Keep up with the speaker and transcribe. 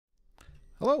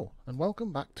Hello, and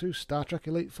welcome back to Star Trek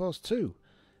Elite Force 2.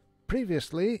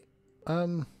 Previously,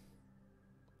 we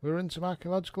were in some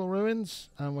archaeological ruins,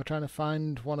 and we're trying to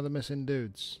find one of the missing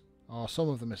dudes. Or some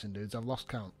of the missing dudes, I've lost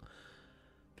count.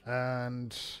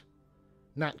 And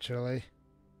naturally,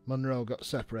 Munro got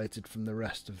separated from the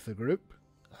rest of the group,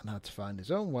 and had to find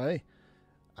his own way.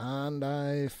 And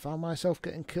I found myself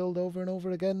getting killed over and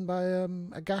over again by a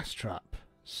gas trap.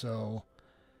 So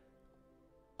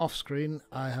off screen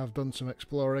I have done some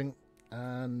exploring,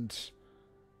 and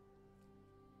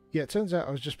yeah, it turns out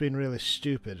I was just being really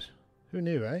stupid. Who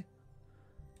knew, eh?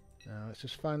 Now let's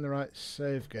just find the right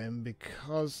save game,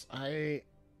 because I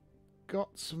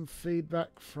got some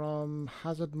feedback from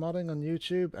Hazard Modding on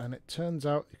YouTube, and it turns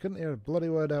out you couldn't hear a bloody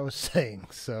word I was saying.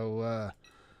 So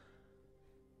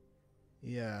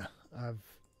yeah, I've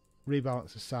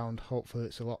rebalanced the sound. Hopefully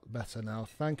it's a lot better now.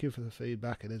 Thank you for the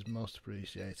feedback, it is most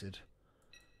appreciated.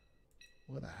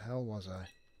 Where the hell was I?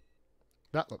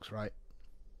 That looks right.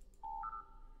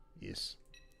 Yes.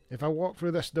 If I walk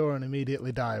through this door and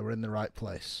immediately die, we're in the right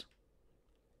place.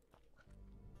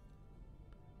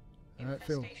 Alright,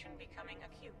 Phil.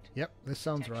 Yep, this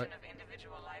sounds right.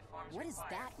 What does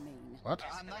that mean? What?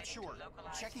 I'm not sure.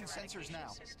 Checking sensors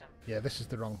now. Yeah, this is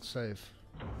the wrong save.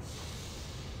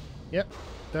 Yep,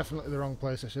 definitely the wrong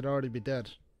place. I should already be dead.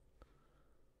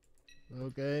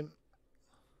 Low game.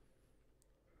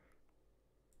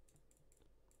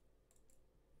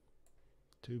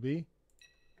 To be.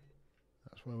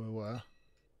 That's where we were.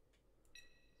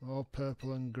 More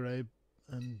purple and grey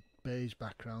and beige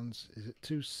backgrounds. Is it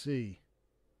 2C?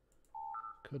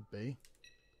 Could be.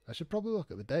 I should probably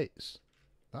look at the dates.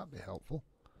 That'd be helpful.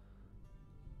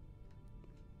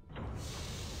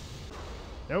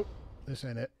 Nope, this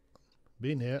ain't it.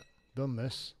 Been here, done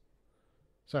this.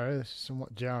 Sorry, this is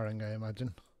somewhat jarring, I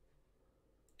imagine.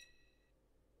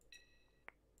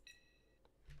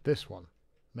 This one,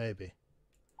 maybe.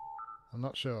 I'm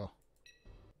not sure.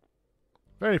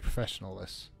 Very professional,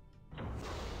 this.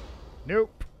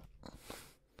 Nope.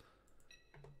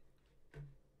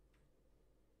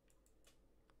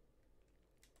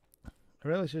 I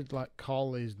really should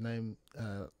call these name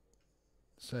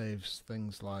saves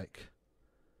things like,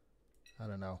 I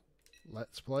don't know,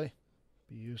 Let's Play.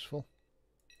 Be useful.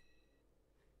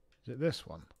 Is it this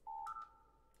one?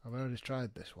 I've already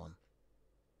tried this one.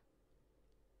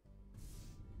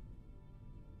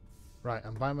 Right,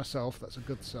 I'm by myself. That's a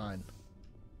good sign.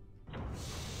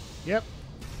 Yep.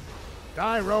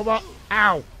 Die, robot!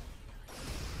 Ow!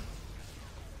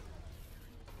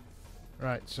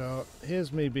 Right, so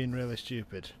here's me being really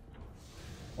stupid.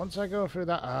 Once I go through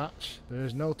that arch, there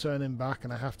is no turning back,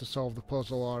 and I have to solve the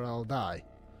puzzle or I'll die.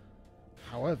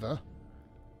 However,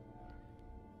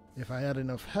 if I had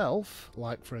enough health,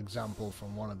 like for example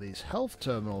from one of these health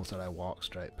terminals that I walk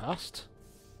straight past,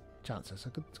 chances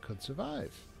I could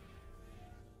survive.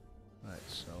 Right,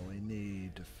 so we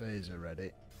need a phaser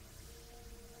ready.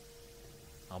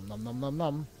 Nom nom nom nom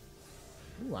nom.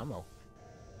 Ooh, ammo.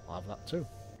 I'll have that too.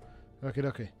 Okie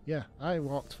dokie. Yeah, I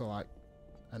walked for like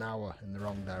an hour in the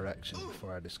wrong direction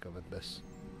before I discovered this.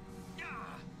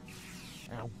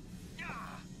 Ow.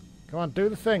 Come on, do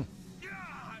the thing.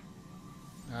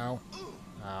 Ow.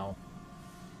 Ow.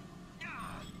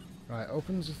 Right,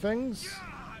 opens the things.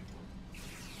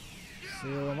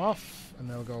 Seal them off. And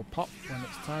they'll go pop when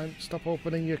it's time. Stop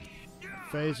opening your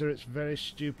phaser, it's very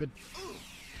stupid.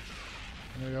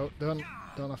 There we go, done.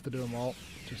 Don't have to do them all,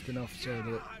 just enough so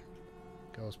that it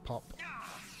goes pop.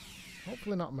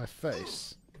 Hopefully not in my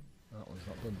face. That one's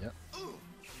not done yet.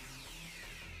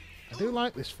 I do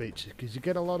like this feature because you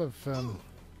get a lot of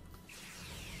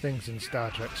things in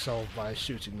Star Trek solved by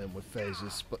shooting them with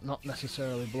phasers, but not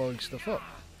necessarily blowing stuff up.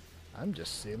 I'm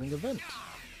just sealing a vent.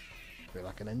 I feel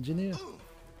like an engineer.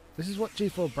 This is what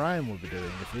Chief O'Brien would be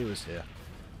doing if he was here.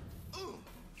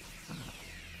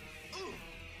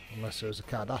 Unless there was a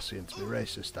Cardassian to be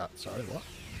racist at. Sorry, what?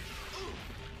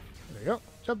 There you go.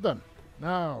 Job done.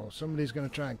 Now, somebody's going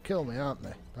to try and kill me, aren't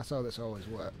they? That's how this always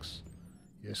works.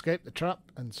 You escape the trap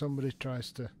and somebody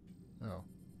tries to... Oh.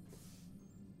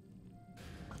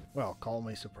 Well, call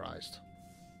me surprised.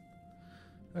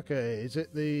 Okay, is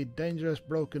it the dangerous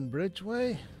broken bridge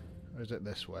way? Or is it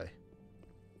this way?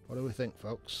 What do we think,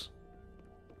 folks?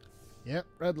 Yep,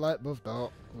 red light above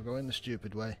door. We're going the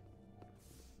stupid way.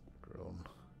 Groan.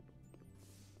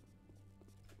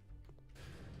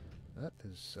 That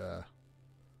is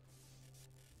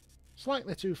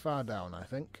slightly too far down, I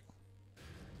think.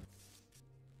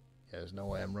 Yeah, there's no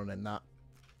way I'm running that.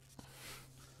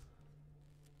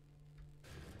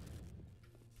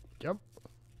 Jump.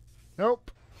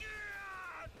 Nope.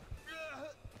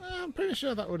 I'm pretty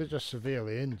sure that would have just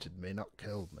severely injured me, not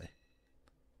killed me.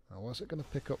 Now, what's it going to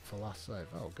pick up for last save?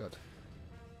 Oh, good.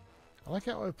 I like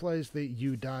how it plays the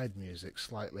 "you died" music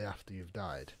slightly after you've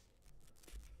died.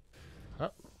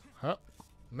 Hup, hup,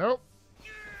 nope.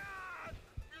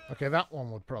 Okay, that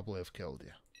one would probably have killed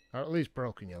you. Or at least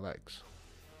broken your legs.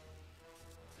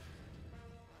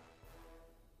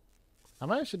 I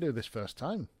managed to do this first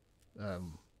time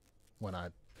when I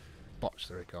botched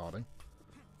the recording.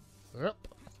 Yep.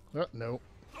 No.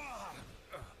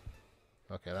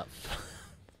 Okay,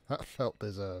 that felt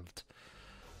deserved.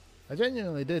 I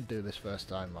genuinely did do this first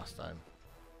time last time.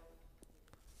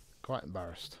 Quite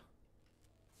embarrassed.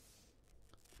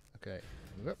 Okay.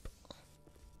 Yep.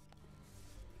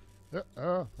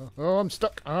 Oh, I'm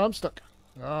stuck. I'm stuck.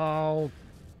 Oh,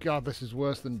 God, this is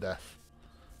worse than death.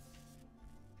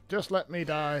 Just let me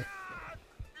die.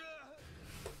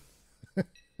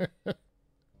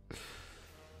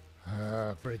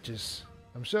 Bridges.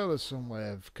 I'm sure there's some way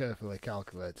of carefully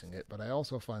calculating it, but I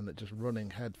also find that just running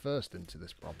head first into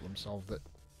this problem solved it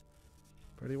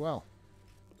pretty well.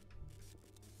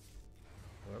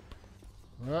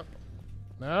 Up.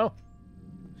 Now.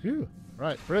 Phew.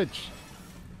 Right, bridge.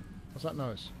 What's that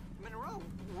noise? Munro,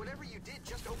 whatever you did,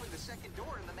 just open the second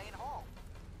door in the main hall.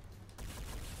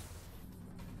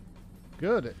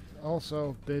 Good. It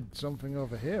also did something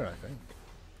over here, I think.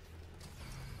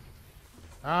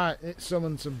 Ah, it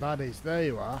summoned some baddies. There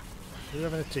you are. You're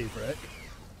having a tea break.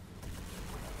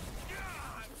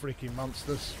 Freaking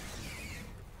monsters.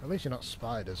 At least you're not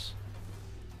spiders.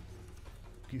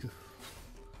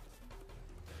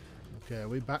 Okay, are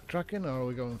we backtracking or are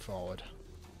we going forward?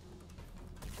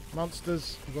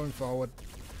 Monsters, we're going forward.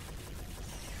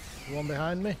 The one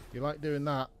behind me? You like doing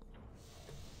that.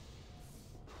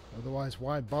 Otherwise,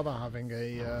 why bother having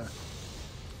a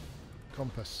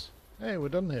compass? Hey, we're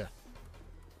done here.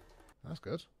 That's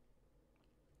good.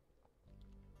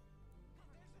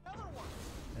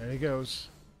 There he goes.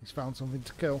 He's found something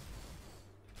to kill.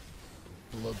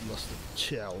 Bloodlusted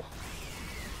chill.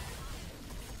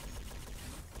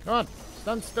 Come on,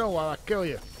 stand still while I kill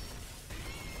you.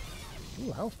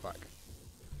 Ooh, health back.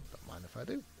 Don't mind if I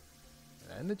do.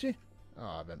 Energy?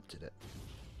 Oh, I've emptied it.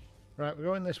 Right, we're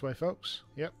going this way, folks.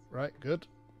 Yep, right, good.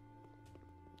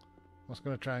 What's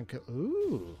going to try and kill...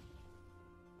 Ooh!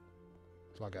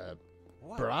 It's like a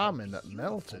Brahmin that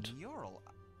melted. Mural.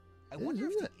 I wonder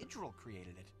if the Idryll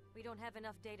created it. We don't have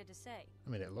enough data to say. I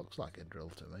mean, it looks like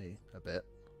Idryll to me, a bit.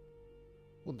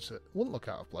 Wouldn't look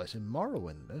out of place in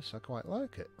Morrowind, this. I quite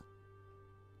like it.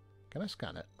 Can I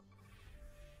scan it?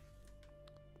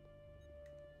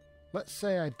 Let's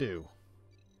say I do.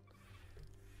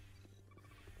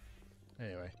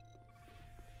 Anyway.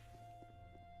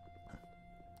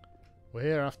 We're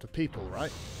here after people,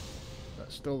 right?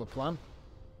 That's still the plan.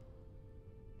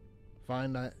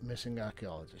 Find that missing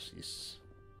archaeologists, yes.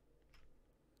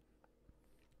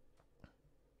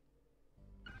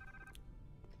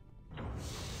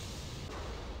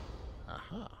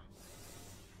 Aha.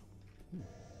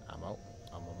 Ammo.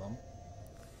 Ammo bomb.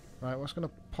 Right, what's going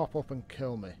to pop up and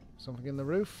kill me? Something in the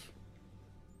roof?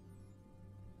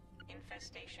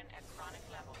 Infestation at chronic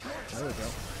level. There we go.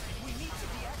 We need to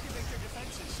deactivate their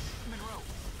defenses. Munro,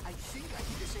 I think I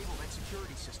can disable that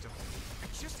security system. I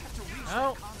just have to reach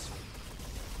that console.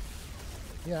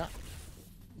 Yeah.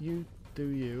 You do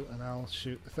you, and I'll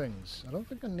shoot the things. I don't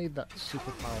think I need that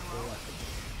super powerful weapon.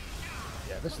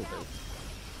 Yeah, this'll do.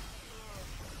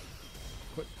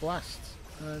 Quick blast.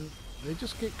 And they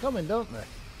just keep coming, don't they?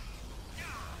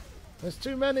 There's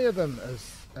too many of them,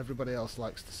 as everybody else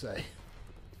likes to say.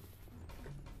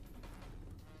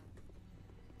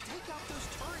 Take out those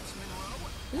turrets, Munro.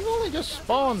 They've only just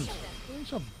spawned. They're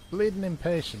so bleeding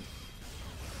impatient.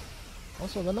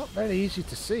 Also, they're not very easy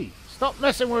to see. Stop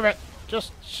messing with it!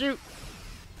 Just shoot!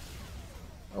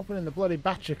 Opening the bloody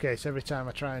battery case every time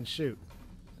I try and shoot.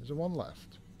 There's a one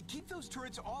left. Keep those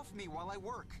turrets off me while I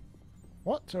work.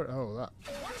 What turret? Oh, that.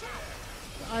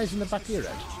 The eyes in the back of your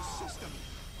head.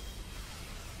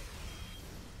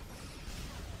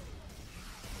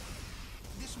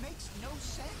 This makes no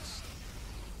sense.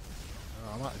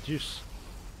 Oh, I'm out of juice.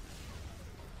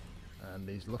 And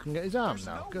he's looking at his arm There's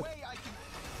now. no Good. way I can...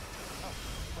 Oh,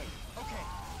 wait. Okay.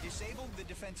 Disable the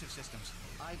defensive systems.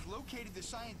 I've located the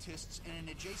scientists in an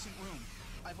adjacent room.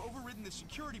 I've overridden the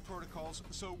security protocols,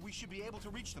 so we should be able to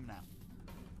reach them now.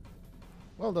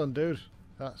 Well done, dude.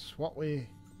 That's what we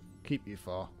keep you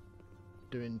for.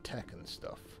 Doing tech and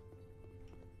stuff.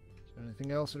 Is there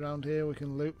anything else around here we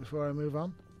can loot before I move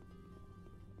on?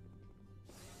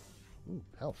 Ooh,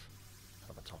 health.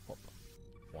 Have a top up.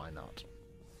 Why not?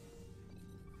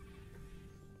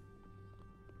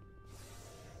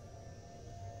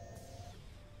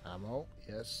 Ammo,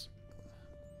 yes.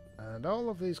 And all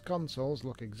of these consoles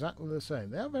look exactly the same.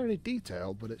 They are very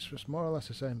detailed, but it's just more or less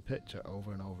the same picture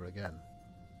over and over again.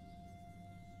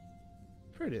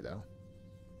 Pretty though.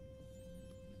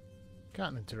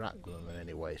 Can't interact with them in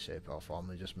any way, shape or form.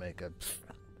 They just make a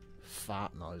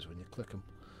fart noise when you click them.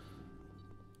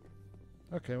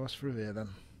 Okay, what's through here then?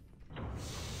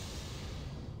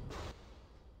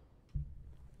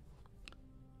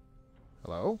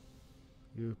 Hello?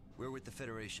 You We're with the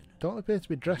Federation. don't appear to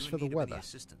be dressed for the Any weather.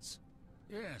 assistance?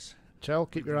 Yes. Chell,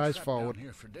 keep We've your been eyes trapped forward. Down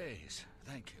here for days.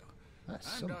 Thank you.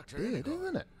 That's I'm some Dr. beard, Inigo.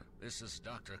 isn't it? This is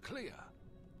Dr. Clea.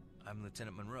 I'm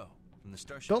Lieutenant Munro from the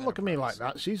Starship. Don't look at me Enterprise.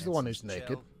 like that. She's the And one who's Chell,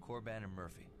 naked. Corban, and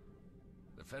Murphy.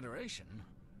 The Federation?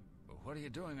 But what are you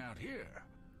doing out here?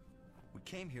 We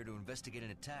came here to investigate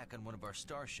an attack on one of our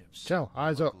starships. Chell,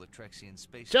 eyes up. Local Atrexian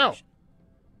space Chell! station.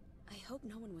 I hope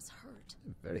no one was hurt.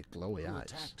 Very glowy Who eyes.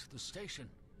 attacked the station?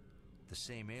 The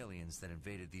same aliens that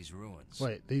invaded these ruins.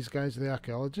 Wait, these guys are the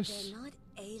archaeologists? They're not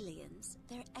aliens.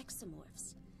 They're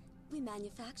exomorphs. We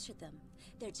manufactured them.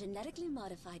 They're genetically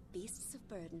modified beasts of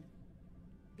burden.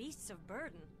 Beasts of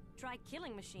burden. Try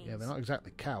killing machines. Yeah, they're not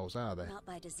exactly cows, are they? Not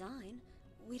by design.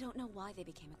 We don't know why they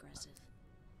became aggressive.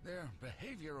 Their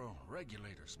behavioral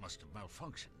regulators must have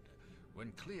malfunctioned.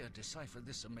 When Clea deciphered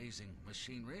this amazing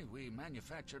machinery, we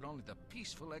manufactured only the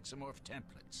peaceful exomorph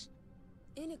templates.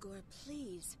 Inigor,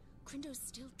 please. Crindo's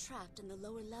still trapped in the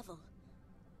lower level.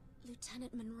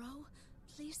 Lieutenant Munro,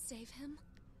 please save him.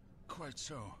 Quite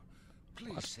so.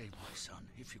 Please save my son,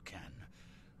 if you can.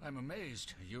 I'm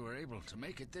amazed you were able to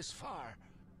make it this far.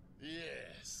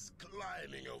 Yes,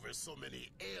 climbing over so many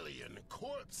alien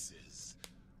corpses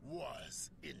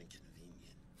was inconvenient.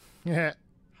 Yeah.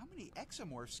 How many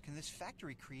exomorphs can this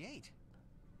factory create?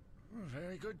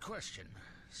 Very good question.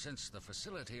 Since the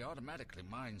facility automatically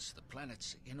mines the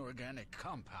planet's inorganic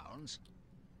compounds,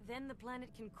 Then the planet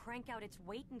can crank out its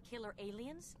weight and kill our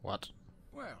aliens? What?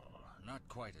 well, not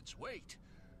quite its weight.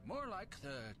 More like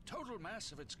the total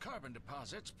mass of its carbon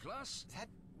deposits plus That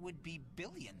would be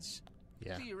billions.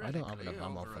 Yeah, I theoretically don't have enough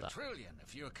ammo over for a that. trillion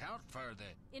if you account for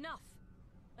the... Enough.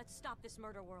 Let's stop this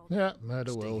murder world. Yeah,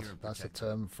 Murder Stay World. here and That's a protect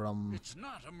term from... It's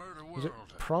not a murder Is it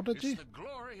world. Prodigy? It's the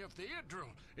glory of the Idryll.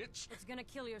 It's... It's gonna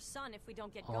kill your son if we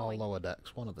don't get Or going. Lower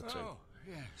Decks, one of the two. Oh,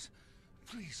 yes.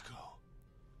 Please go.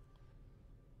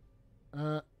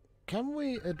 Can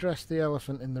we address the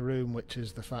elephant in the room, which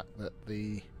is the fact that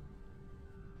the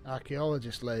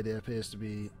archaeologist lady appears to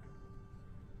be...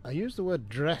 I use the word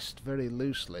dressed very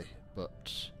loosely,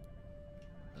 but...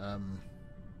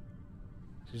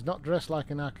 she's not dressed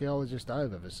like an archaeologist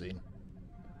I've ever seen.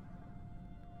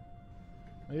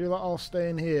 Are you lot all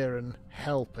staying here and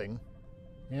helping?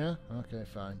 Yeah? Okay,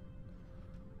 fine.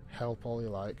 Help all you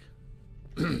like.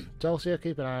 Chelsea,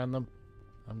 keep an eye on them.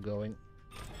 I'm going.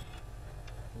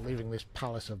 Leaving this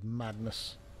palace of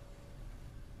madness.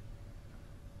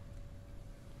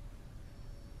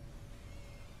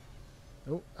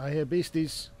 Oh, I hear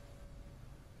beasties.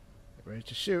 Get ready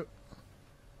to shoot.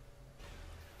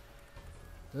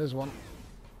 There's one.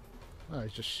 Oh,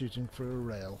 he's just shooting through a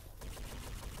rail.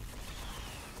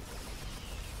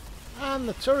 And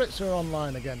the turrets are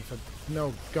online again for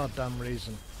no goddamn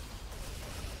reason.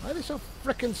 Why are they so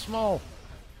frickin' small?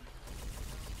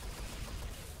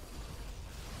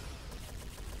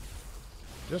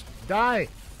 Just die!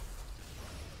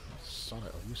 Sod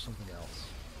it, I'll use something else.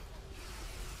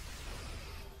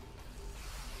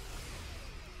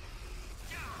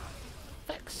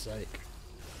 For feck's sake.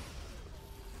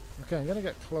 Okay, I'm gonna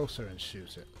get closer and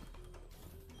shoot it.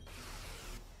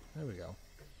 There we go.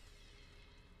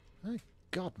 My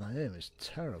God, my aim is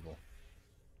terrible.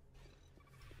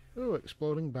 Ooh,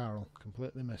 exploding barrel.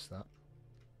 Completely missed that.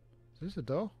 Is this a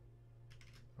door?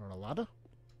 Or a ladder?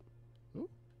 Ooh.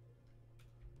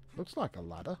 Looks like a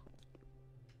ladder.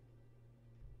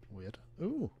 Weird.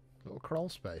 Ooh, little crawl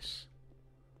space.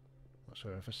 Not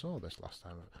sure if I saw this last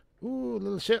time. Ooh,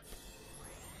 little ship!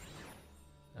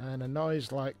 And a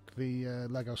noise like the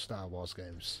Lego Star Wars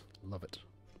games. Love it.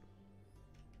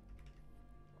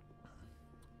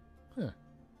 Huh.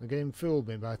 The game fooled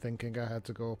me by thinking I had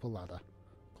to go up a ladder.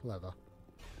 Clever.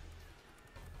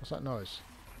 What's that noise?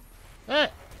 Hey!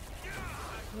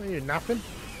 Are you napping?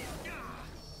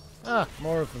 Ah,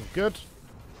 more of them. Good.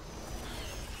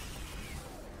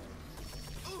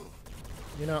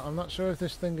 You know, I'm not sure if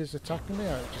this thing is attacking me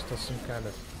or it just has some kind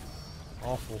of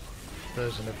awful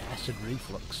version of acid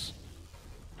reflux.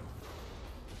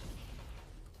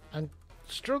 I'm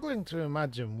struggling to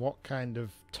imagine what kind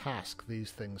of task these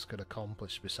things could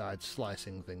accomplish besides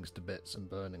slicing things to bits and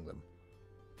burning them.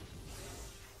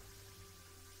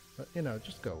 But, you know,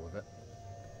 just go with it.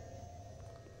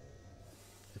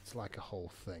 it's like a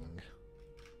whole thing.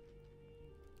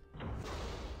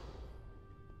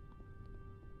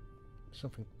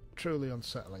 Something truly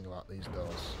unsettling about these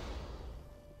doors.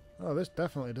 Oh, this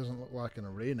definitely doesn't look like an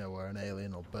arena where an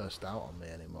alien will burst out on me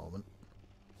any moment.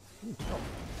 Ooh,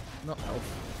 not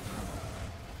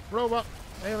elf. Robot,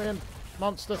 alien,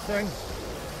 monster thing.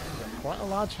 He's got quite a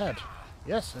large head.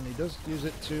 Yes, and he does use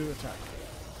it to attack.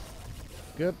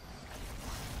 Good.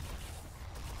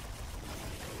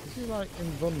 Is he like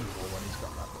invulnerable when he's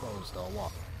got that closed or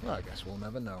what? Well, I guess we'll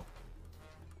never know.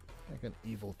 Like an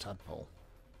evil tadpole.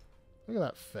 Look at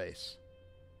that face.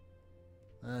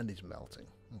 And he's melting.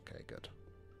 Okay, good.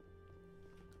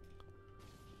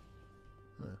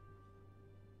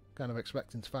 Kind of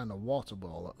expecting to find a water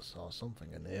ball or something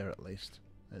in here at least.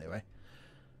 Anyway.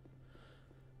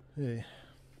 Hey. Is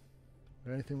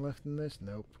there anything left in this?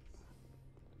 Nope.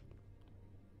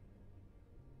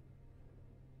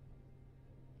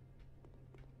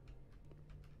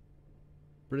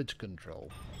 Bridge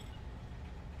control.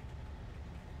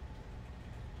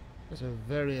 It's a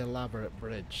very elaborate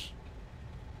bridge.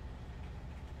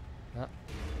 That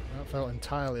felt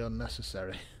entirely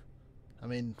unnecessary. I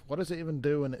mean, what does it even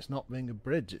do when it's not being a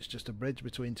bridge? It's just a bridge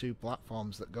between two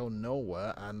platforms that go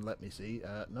nowhere and, let me see,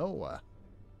 nowhere.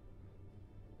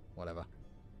 Whatever.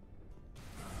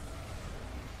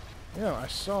 You know, I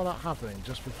saw that happening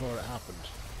just before it happened.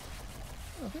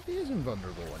 I think he is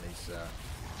invulnerable when he's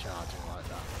charging like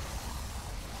that.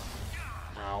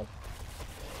 Ow.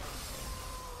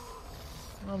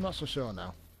 I'm not so sure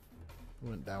now. We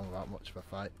went down without much of a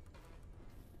fight.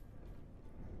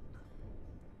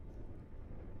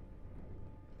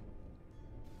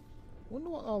 Wonder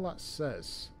what all that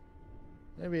says.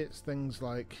 Maybe it's things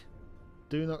like,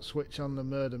 do not switch on the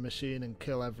murder machine and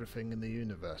kill everything in the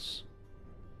universe.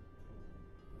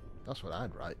 That's what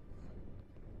I'd write.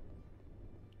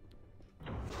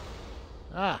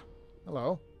 Ah!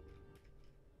 Hello.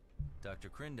 Dr.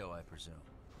 Crindo, I presume.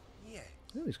 Yeah.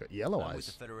 Oh, he's got yellow I'm eyes. with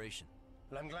the Federation.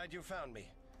 Well, I'm glad you found me.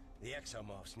 The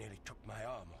exomorphs nearly took my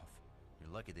arm off.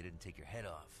 You're lucky they didn't take your head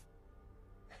off.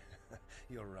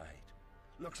 You're right.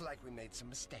 Looks like we made some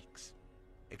mistakes.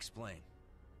 Explain.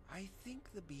 I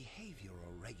think the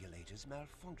behavioral regulators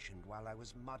malfunctioned while I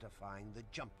was modifying the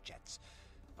jump jets.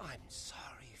 I'm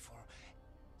sorry for...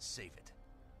 Save it.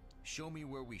 Show me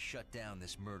where we shut down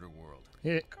this murder world.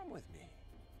 Here. Come with me.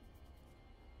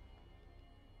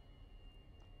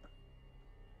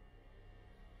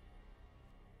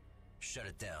 Shut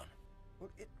it down. Well,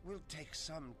 it will take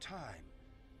some time.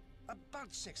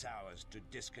 About 6 hours to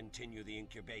discontinue the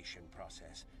incubation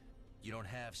process. You don't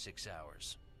have 6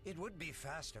 hours. It would be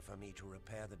faster for me to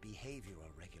repair the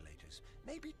behavioral regulators.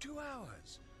 Maybe 2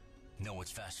 hours. Know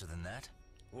what's faster than that?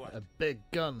 What? A big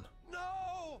gun.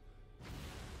 No!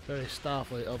 Very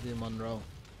Starfleet of you, Munro.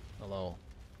 Although,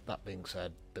 that being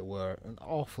said, there were an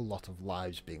awful lot of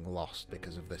lives being lost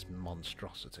because of this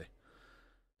monstrosity.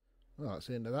 Well, that's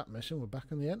the end of that mission. We're back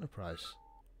on the Enterprise.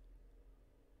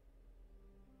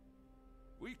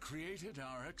 We created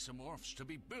our exomorphs to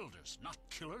be builders, not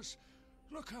killers.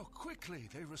 Look how quickly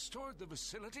they restored the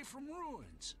facility from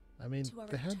ruins. I mean, To our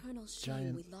they had eternal shame,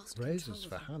 giant we lost razors control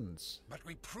for of them. hands. But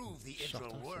we proved the Shot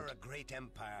Idryll were acid. a great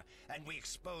empire, and we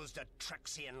exposed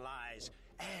Atrexian lies.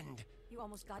 And You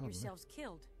almost got Oh, yourselves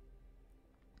killed.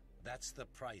 that's the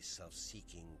price of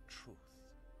seeking truth.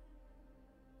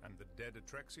 And the dead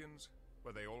Atrexians?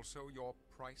 Were they also your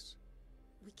price?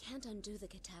 We can't undo the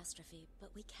catastrophe,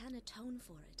 but we can atone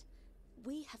for it.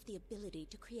 We have the ability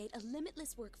to create a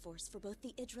limitless workforce for both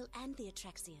the Idryll and the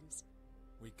Atrexians.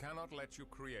 We cannot let you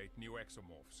create new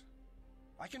exomorphs.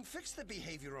 I can fix the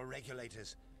behavioral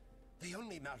regulators. They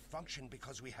only malfunctioned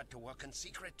because we had to work in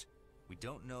secret. We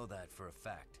don't know that for a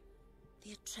fact.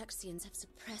 The Atrexians have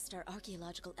suppressed our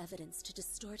archaeological evidence to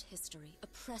distort history,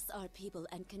 oppress our people,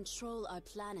 and control our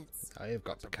planets. I have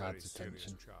got That's a Picard's very serious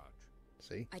attention. charge.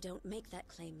 See? I don't make that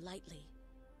claim lightly.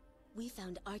 We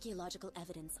found archaeological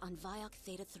evidence on Viok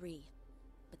Theta 3,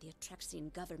 but the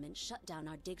Atrexian government shut down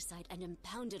our dig site and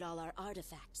impounded all our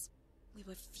artifacts. We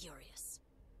were furious.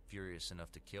 Furious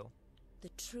enough to kill? The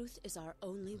truth is our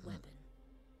only weapon.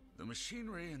 The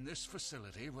machinery in this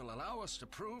facility will allow us to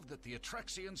prove that the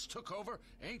Atrexians took over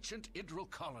ancient Idryll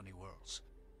colony worlds.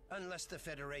 Unless the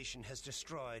Federation has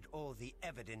destroyed all the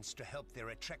evidence to help their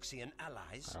Atrexian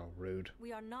allies. How rude.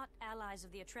 We are not allies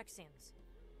of the Atrexians.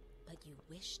 But you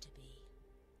wish to be.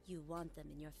 You want them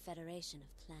in your Federation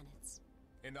of Planets.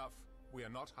 Enough. We are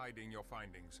not hiding your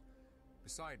findings.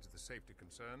 Besides the safety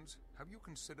concerns, have you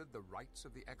considered the rights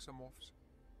of the exomorphs?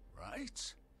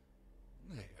 Right?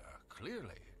 They are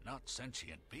clearly not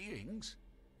sentient beings.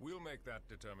 We'll make that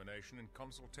determination in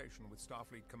consultation with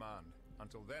Starfleet Command.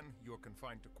 Until then, you're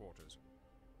confined to quarters.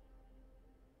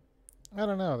 I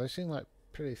don't know, they seem like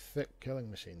pretty thick killing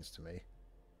machines to me.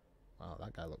 Wow,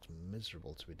 that guy looks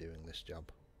miserable to be doing this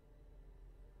job.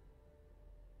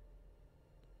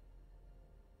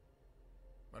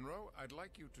 Munro, I'd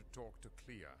like you to talk to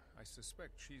Clea. I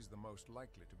suspect she's the most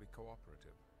likely to be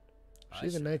cooperative.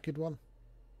 She's the naked one?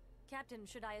 Captain,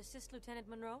 should I assist Lieutenant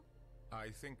Munro? I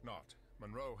think not.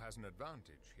 Munro has an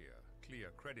advantage here. Clea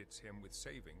credits him with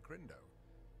saving Crindo,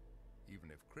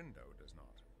 even if Crindo does not.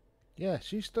 Yeah,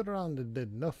 she stood around and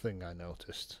did nothing, I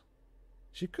noticed.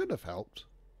 She could have helped,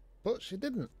 but she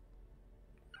didn't.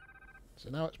 So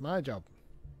now it's my job.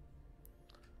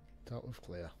 Talk with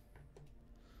Clea.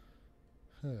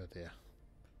 Oh dear.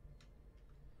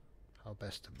 How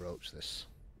best to broach this?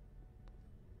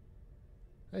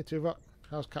 Hey Tuvok,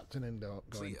 how's Captain Indo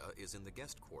going? Clea is in the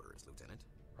guest quarters, Lieutenant.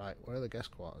 Right, where are the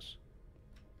guest quarters?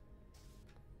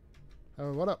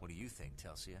 Oh, what up? What do you think,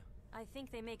 Telsia? I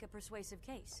think they make a persuasive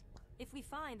case. If we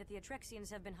find that the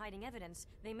Atrexians have been hiding evidence,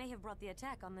 they may have brought the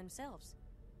attack on themselves.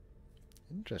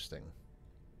 Interesting.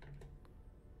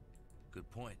 Good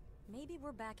point. Maybe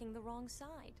we're backing the wrong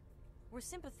side. We're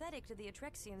sympathetic to the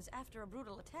Atrexians after a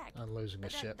brutal attack. And losing a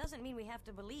but ship. That doesn't mean we have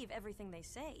to believe everything they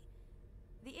say.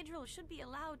 The Idryll should be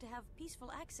allowed to have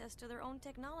peaceful access to their own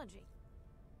technology.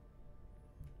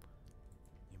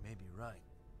 You may be right.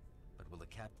 But will the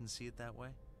captain see it that way?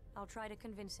 I'll try to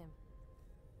convince him.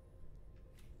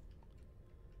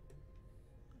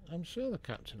 I'm sure the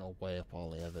captain will weigh up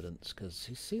all the evidence, because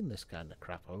he's seen this kind of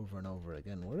crap over and over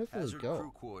again. Wherever Hazard we go,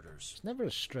 crew quarters. it's never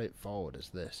as straightforward as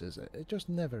this, is it? It just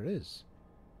never is.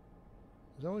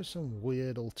 There's always some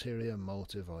weird ulterior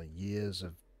motive or years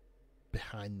of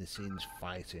behind-the-scenes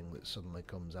fighting that suddenly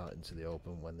comes out into the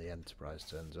open when the Enterprise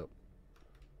turns up.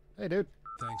 Hey, dude.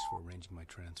 Thanks for arranging my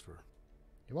transfer.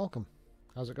 You're welcome.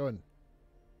 How's it going?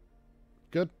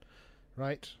 Good?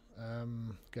 Right.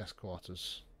 Guest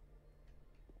quarters.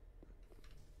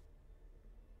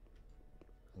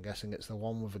 I'm guessing it's the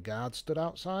one with the guard stood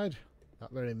outside.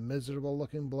 That very miserable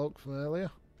looking bloke from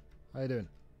earlier. How you doing?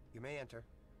 You may enter.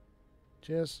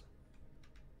 Cheers.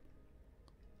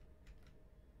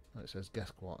 Oh, it says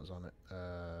guest quarters on it.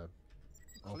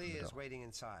 Clea is waiting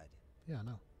inside. Yeah, I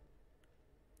know.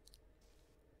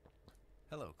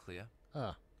 Hello, Clea.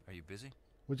 Ah. Are you busy?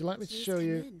 Would you like me to Please show come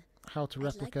you in. how to I'd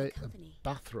like the replicate a company.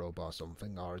 bathrobe or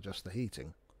something, or adjust the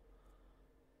heating?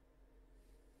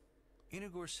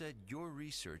 Inigor said your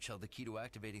research held the key to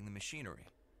activating the machinery.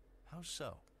 How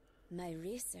so? My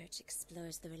research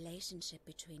explores the relationship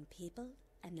between people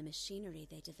and the machinery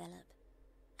they develop,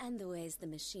 and the ways the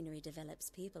machinery develops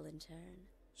people in turn.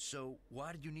 So,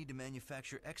 why did you need to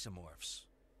manufacture exomorphs?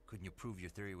 Couldn't you prove your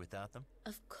theory without them?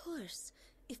 Of course.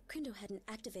 If Crindo hadn't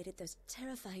activated those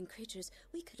terrifying creatures,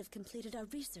 we could have completed our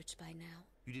research by now.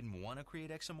 You didn't want to create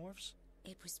exomorphs?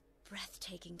 It was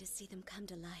breathtaking to see them come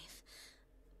to life,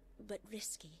 but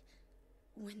risky.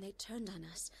 When they turned on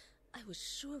us, I was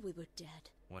sure we were dead.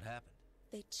 What happened?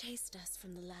 They chased us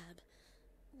from the lab.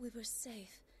 We were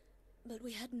safe, but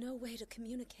we had no way to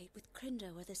communicate with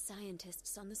Crindo or the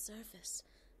scientists on the surface.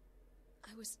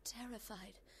 I was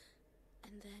terrified,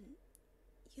 and then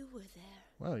you were there.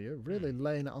 Well, you're really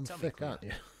laying it on Tell thick, me, aren't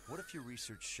you? What if your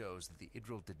research shows that the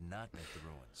Idryll did not make the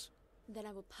ruins? Then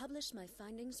I will publish my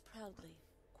findings proudly.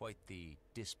 Quite the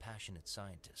dispassionate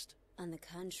scientist. On the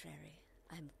contrary,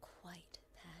 I'm quite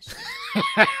passionate.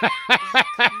 I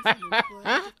come from a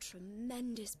world of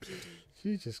tremendous beauty.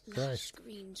 Jesus Lush Christ.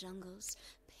 green jungles,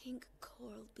 pink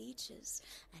coral beaches,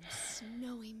 and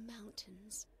snowy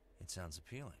mountains. It sounds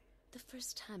appealing. The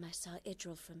first time I saw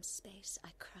Idryll from space, I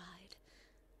cried.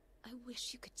 I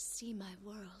wish you could see my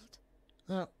world.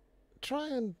 Now, try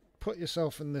and put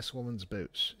yourself in this woman's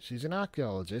boots. She's an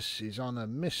archaeologist. She's on a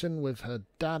mission with her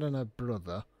dad and her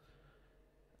brother.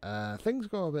 Things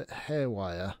go a bit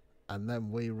haywire, and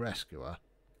then we rescue her.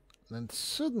 And then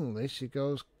suddenly she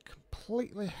goes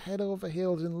completely head over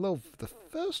heels in love with the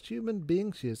first human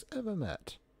being she has ever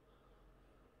met.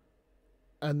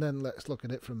 And then let's look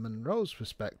at it from Munro's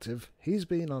perspective. He's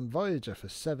been on Voyager for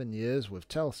 7 years with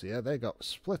Telsia. They got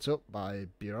split up by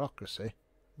bureaucracy.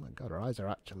 Oh my god, her eyes are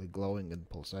actually glowing and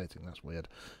pulsating. That's weird.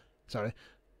 Sorry.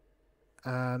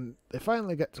 And they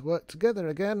finally get to work together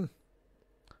again.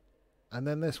 And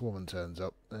then this woman turns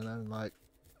up. And I'm like,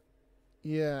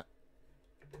 yeah,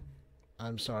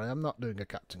 I'm sorry, I'm not doing a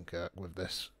Captain Kirk with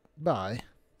this. Bye.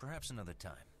 Perhaps another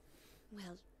time.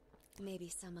 Well, maybe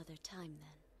some other time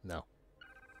then. No.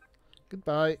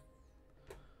 Goodbye.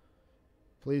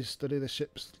 Please study the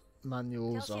ship's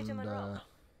manuals Telsia to on... Munro.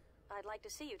 I'd like to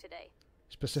see you today.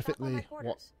 Specifically,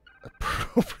 what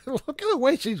appropriate... Look at the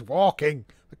way she's walking!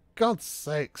 For God's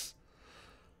sakes!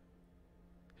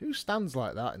 Who stands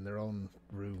like that in their own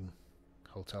room?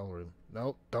 Hotel room.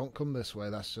 No, don't come this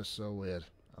way. That's just so weird.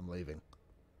 I'm leaving.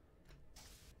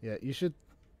 Yeah, you should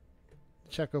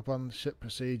check up on ship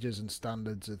procedures and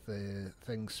standards of the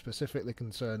things specifically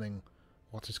concerning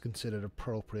what is considered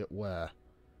appropriate wear.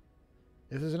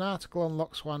 If there's an article on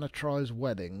Loxwana Troy's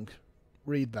wedding,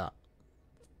 read that.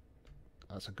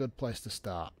 That's a good place to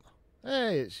start.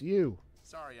 Hey, it's you.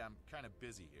 Sorry, I'm kind of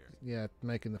busy here. Yeah,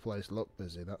 making the place look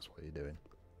busy. That's what you're doing.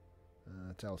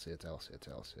 Telsia.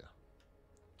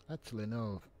 Actually,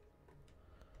 no.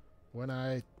 When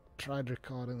I tried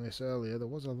recording this earlier, there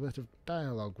was a bit of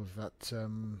dialogue with that,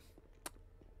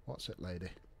 what's it, lady?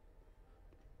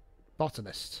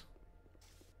 Botanist.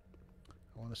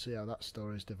 I want to see how that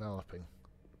story's developing.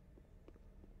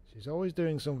 She's always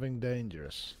doing something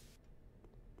dangerous.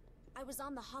 I was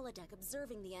on the holodeck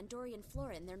observing the Andorian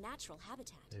flora in their natural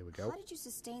habitat. Here we go. How did you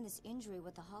sustain this injury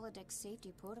with the holodeck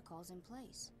safety protocols in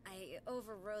place? I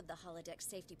overrode the holodeck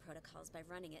safety protocols by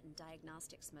running it in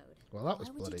diagnostics mode. Well, that was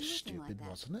bloody stupid,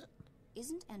 wasn't it?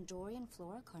 Isn't Andorian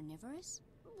flora carnivorous?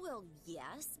 Well,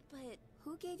 yes, but...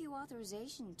 Who gave you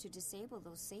authorization to disable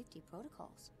those safety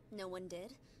protocols? No one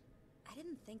did. I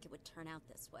didn't think it would turn out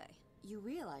this way. You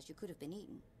realize you could have been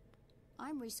eaten.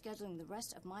 I'm rescheduling the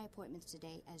rest of my appointments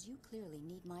today as you clearly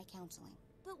need my counseling.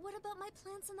 But what about my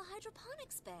plants in the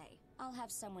hydroponics bay? I'll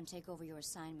have someone take over your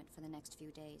assignment for the next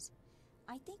few days.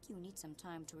 I think you need some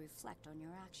time to reflect on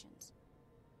your actions.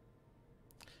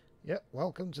 Yep,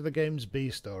 welcome to the game's B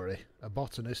story. A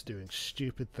botanist doing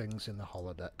stupid things in the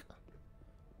holodeck.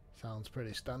 Sounds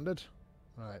pretty standard.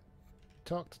 Right,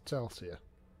 talk to Telsia.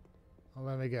 Well,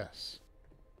 let me guess.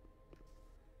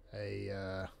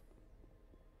 A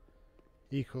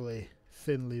equally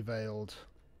thinly veiled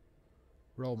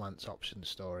romance option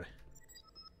story.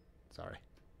 Sorry,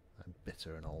 I'm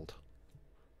bitter and old.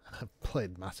 And I've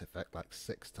played Mass Effect like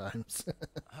 6 times.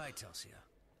 Hi, Telsia.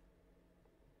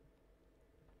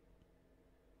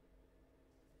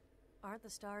 Aren't the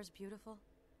stars beautiful?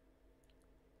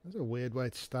 That's a weird way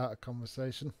to start a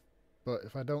conversation. But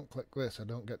if I don't click this, I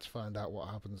don't get to find out what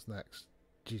happens next.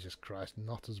 Jesus Christ,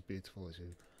 not as beautiful as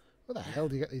you. Where the hell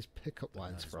do you get these pickup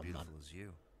lines from, man? Not as beautiful as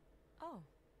you. Oh,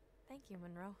 thank you,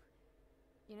 Munro.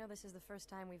 You know, this is the first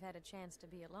time we've had a chance to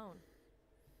be alone.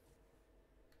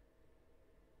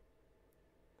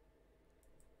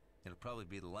 It'll probably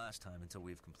be the last time until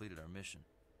we've completed our mission.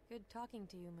 Good talking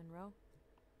to you, Munro.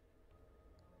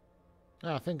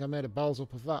 I think I made a balls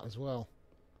up of that as well.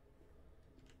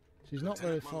 She's not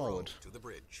very forward. To the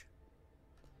bridge.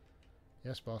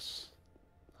 Yes, boss.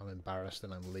 I'm embarrassed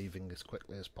and I'm leaving as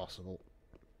quickly as possible.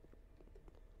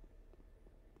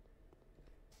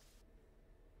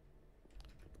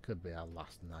 Could be our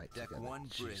last night Deck together. 1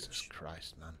 Jesus bridge.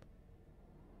 Christ, man.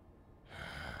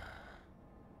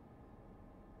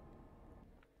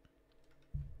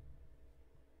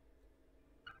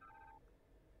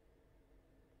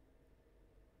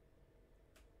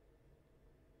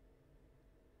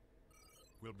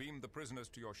 We'll beam the prisoners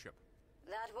to your ship.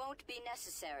 That won't be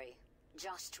necessary.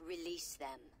 Just release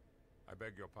them. I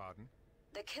beg your pardon?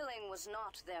 The killing was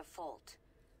not their fault.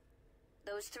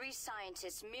 Those 3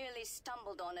 scientists merely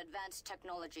stumbled on advanced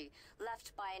technology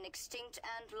left by an extinct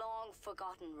and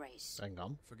long-forgotten race. Hang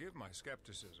on. Forgive my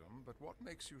skepticism, but what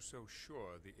makes you so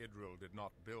sure the Idryll did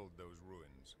not build those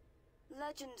ruins?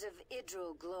 Legends of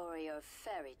Idryll glory are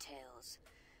fairy tales.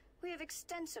 We have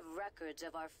extensive records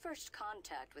of our first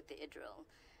contact with the Idryll,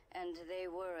 and they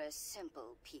were a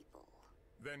simple people.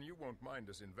 Then you won't mind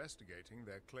us investigating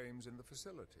their claims in the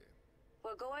facility.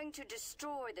 We're going to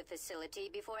destroy the facility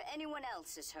before anyone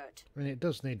else is hurt. I mean, it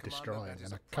does need Commander, destroying, that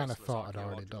is and I a kind of priceless thought I'd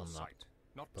already archaeological done that. site,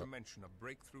 not to mention a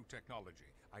breakthrough technology.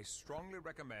 I strongly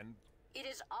recommend... It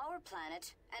is our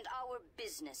planet and our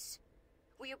business.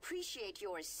 We appreciate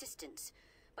your assistance,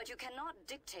 but you cannot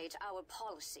dictate our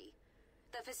policy.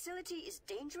 The facility is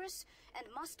dangerous and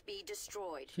must be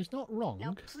destroyed. She's not wrong.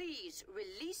 Now please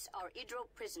release our Idryll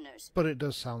prisoners. But it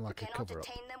does sound like you a cannot cover-up.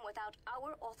 detain them without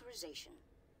our authorization.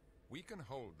 We can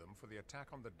hold them for the attack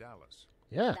on the Dallas.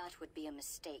 Yeah. That would be a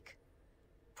mistake.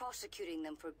 Prosecuting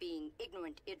them for being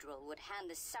ignorant Idryll would hand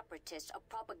the Separatists a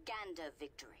propaganda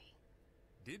victory.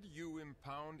 Did you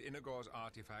impound Inagor's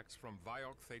artifacts from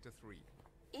Viok Theta 3?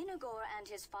 Inagor and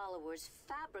his followers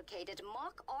fabricated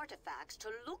mock artifacts to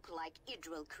look like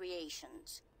Idryll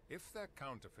creations. If they're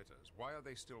counterfeiters, why are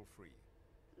they still free?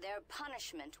 Their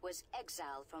punishment was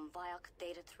exile from Viok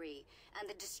Theta 3 and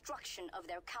the destruction of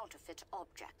their counterfeit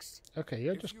objects. Okay,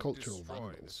 you're If just you cultural destroy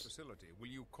vandals. this facility, will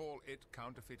you call it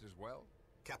counterfeit as well?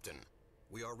 Captain,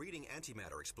 We are reading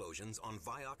antimatter explosions on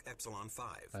Viok Ep05.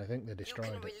 I think they destroyed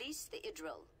You it. can release the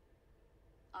Idryll.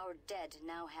 Our dead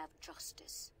now have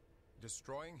justice.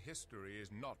 Destroying history is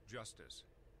not justice.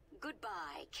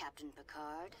 Goodbye, Captain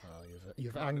Picard. Well,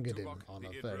 you've Commander angered him Tuvok, on the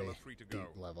a Idryll very are free to deep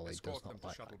go. level. He Escort does them not to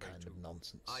like Shuttle that Bay kind 2. of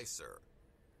nonsense. Aye, sir.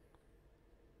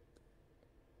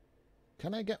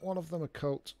 Can I get one of them a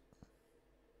coat?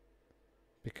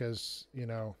 Because, you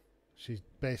know, she's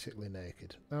basically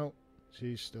naked. No,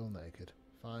 she's still naked.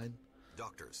 Fine.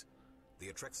 Doctors, the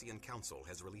Atrexian Council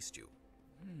has released you.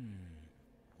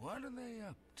 What are they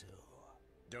up to?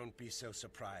 Don't be so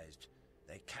surprised.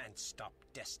 They can't stop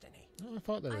destiny. Oh, I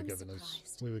thought they were I'm giving us.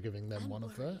 surprised. We were giving them I'm one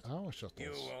of their worried. our shuttles.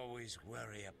 You always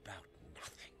worry about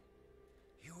nothing.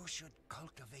 You should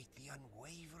cultivate the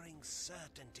unwavering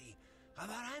certainty of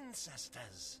our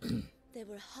ancestors. They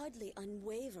were hardly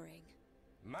unwavering.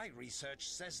 My research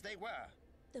says they were.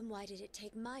 Then why did it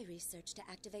take my research to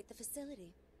activate the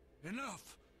facility?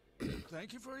 Enough!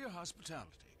 Thank you for your hospitality.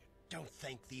 Don't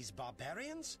thank these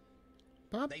barbarians.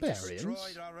 Barbarians? They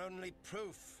destroyed our only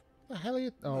proof. The hell are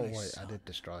you? Oh My wait, son. I did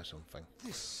destroy something.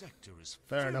 This sector is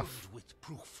Fair filled enough. with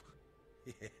proof.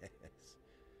 Yes.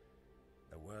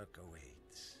 The work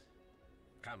awaits.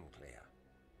 Come, Clea.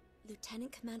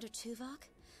 Lieutenant Commander Tuvok,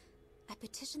 I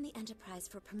petitioned the Enterprise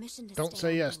for permission to Don't stay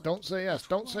say on yes. board. Don't say yes.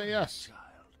 Don't say yes.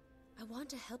 I want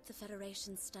to help the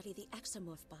Federation study the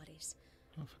exomorph bodies.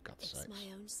 Oh, for God's It's sake!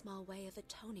 my own small way of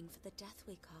atoning for the death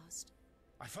we caused.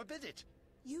 I forbid it.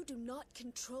 You do not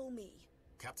control me.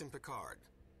 Captain Picard,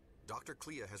 Dr.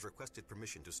 Clea has requested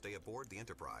permission to stay aboard the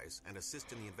Enterprise and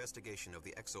assist in the investigation of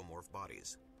the exomorph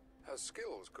bodies. Her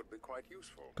skills could be quite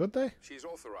useful. Could they? She's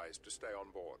authorized to stay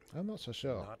on board. I'm not so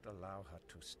sure. Not allow her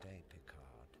to stay, Picard.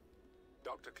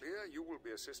 Dr. Clea, you will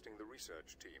be assisting the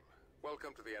research team.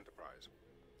 Welcome to the Enterprise.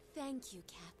 Thank you,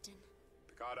 Captain.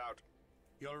 Picard out.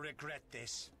 You'll regret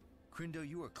this. Crindo,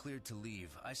 you are cleared to leave.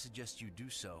 I suggest you do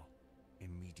so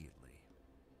immediately.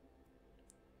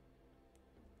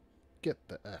 Get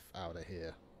the F out of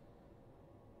here.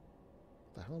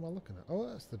 What the hell am I looking at? Oh,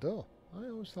 that's the door. I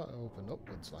always thought it opened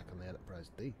upwards like on the Enterprise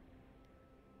D.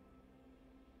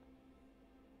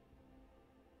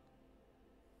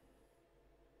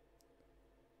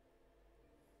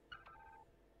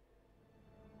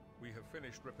 We have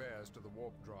finished repairs to the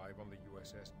warp drive on the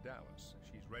USS Dallas.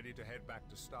 She's ready to head back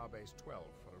to Starbase 12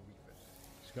 for a refit.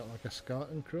 She's got like a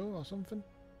skeleton crew or something.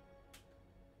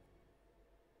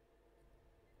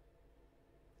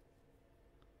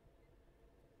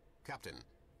 Captain,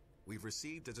 we've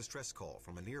received a distress call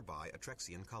from a nearby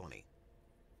Atrexian colony.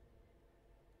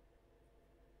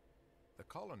 The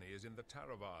colony is in the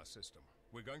Taravar system.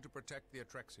 We're going to protect the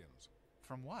Atrexians.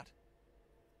 From what?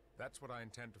 That's what I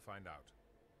intend to find out.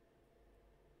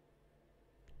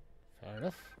 Fair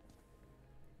enough.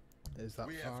 Is that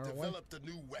We far have away? developed a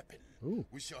new weapon. Ooh.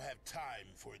 We shall have time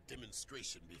for a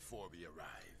demonstration before we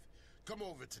arrive. Come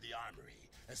over to the armory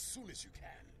as soon as you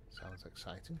can. Sounds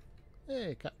exciting.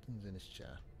 Hey, Captain's in his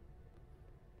chair.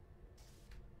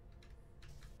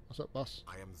 What's up, boss?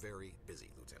 I am very busy,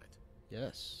 Lieutenant.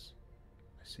 Yes,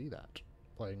 I see that.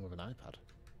 Playing with an iPad.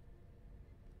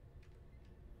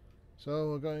 So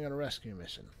we're going on a rescue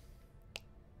mission.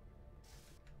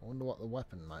 I wonder what the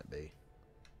weapon might be.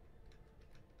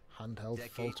 Handheld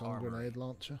Decade photon armory. grenade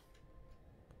launcher.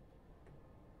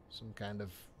 Some kind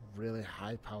of really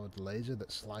high-powered laser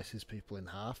that slices people in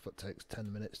half but takes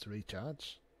 10 minutes to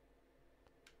recharge.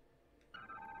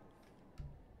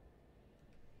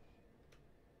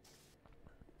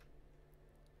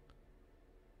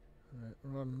 Right,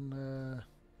 we're on,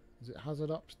 is it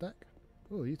Hazard Ops deck?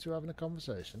 Oh, you two having a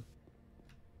conversation?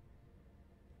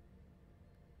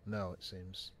 No, it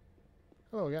seems.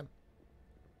 Hello again.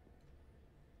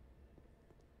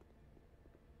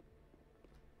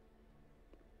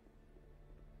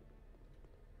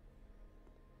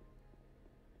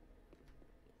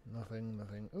 Nothing,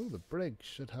 nothing. Oh, the brig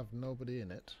should have nobody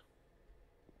in it.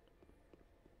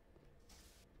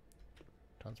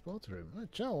 Transporter room. Hey,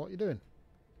 Chow, what are you doing?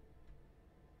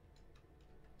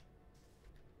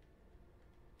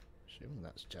 Assuming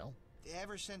that's Chow.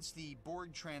 Ever since the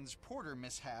Borg transporter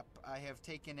mishap, I have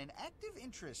taken an active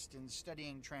interest in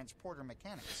studying transporter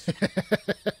mechanics.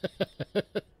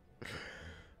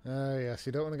 Yes,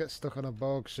 you don't want to get stuck on a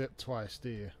Borg ship twice, do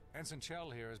you? Ensign Chell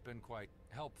here has been quite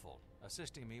helpful,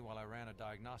 assisting me while I ran a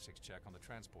diagnostics check on the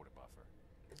transporter buffer.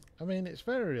 I mean, it's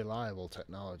very reliable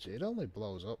technology. It only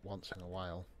blows up once in a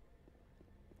while.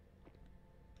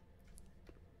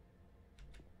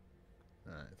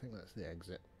 Alright, I think that's the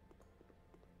exit.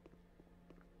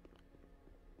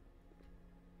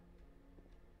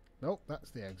 Nope,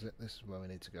 that's the exit. This is where we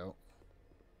need to go.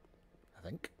 I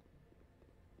think.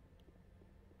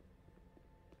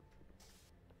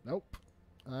 Nope.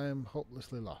 I'm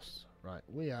hopelessly lost. Right,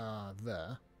 we are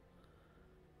there.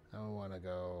 I want to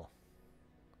go...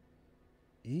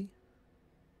 E?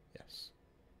 Yes.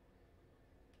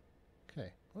 Okay,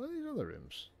 what are these other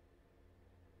rooms?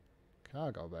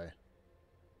 Cargo bay.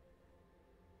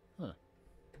 Huh.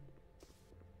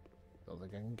 Don't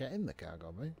think I can get in the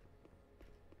cargo bay.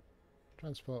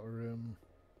 Transporter room.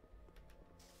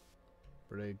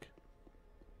 Brig.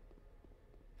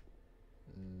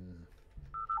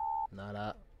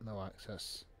 Nada. No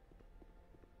access.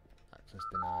 Access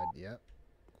denied. Yep.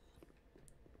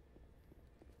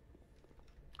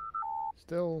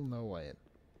 Still no way in.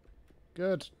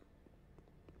 Good.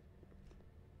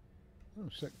 Oh,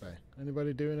 sick bay.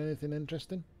 Anybody doing anything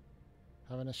interesting?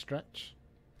 Having a stretch?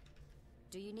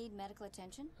 Do you need medical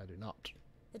attention? I do not.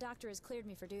 The doctor has cleared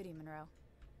me for duty, Munro.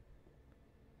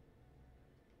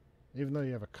 Even though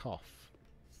you have a cough.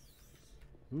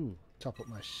 Ooh, top up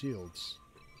my shields.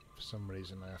 For some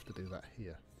reason I have to do that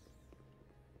here.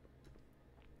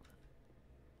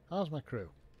 How's my crew?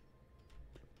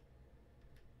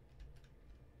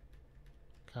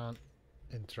 Can't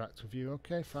interact with you.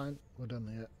 Okay, fine. We're done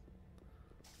here.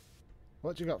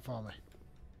 What you got for me?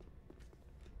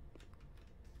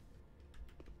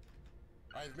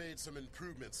 I've made some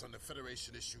improvements on the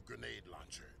Federation issue grenade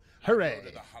launcher. Hooray! I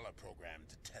loaded the Hala program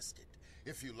to test it.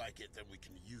 If you like it, then we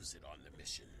can use it on the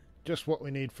mission. Just what we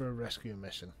need for a rescue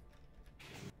mission.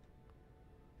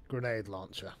 Grenade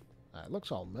launcher. It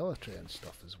looks all military and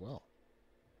stuff as well.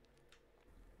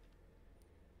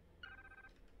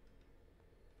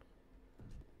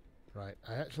 Right,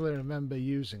 I actually remember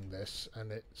using this,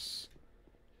 and it's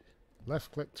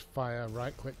left click to fire,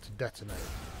 right click to detonate.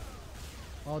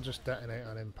 Or just detonate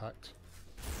on impact.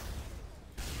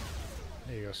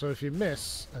 There you go. So if you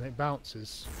miss and it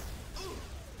bounces,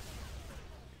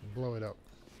 blow it up.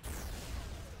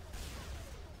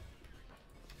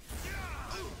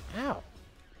 Ow!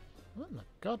 What the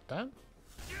goddamn?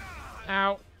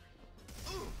 Ow!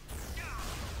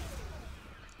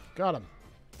 Got him.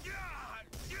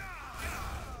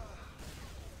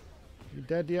 You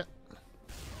dead yet?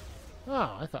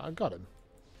 Oh, I thought I got him.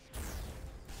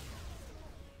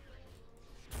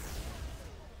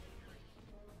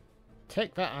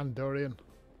 Take that, Andorian. Is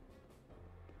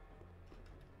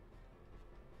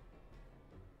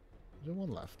there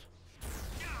one left?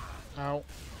 Ow.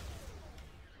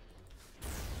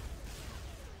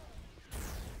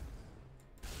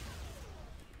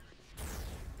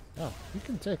 Oh, you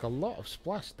can take a lot of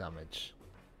splash damage.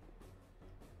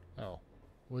 Oh,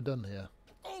 we're done here.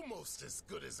 Almost as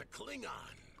good as a Klingon.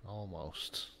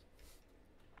 Almost.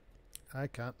 I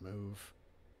can't move.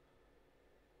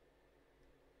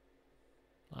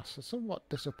 That's a somewhat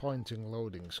disappointing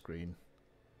loading screen.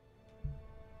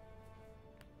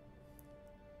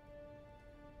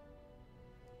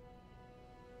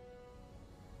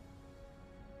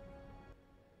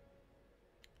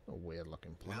 A weird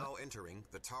looking planet. Now entering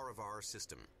the Taravar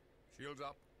system. Shields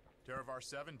up. Taravar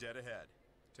 7 dead ahead.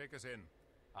 Take us in.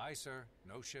 Aye, sir.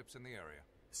 No ships in the area.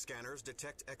 Scanners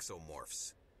detect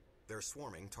exomorphs. They're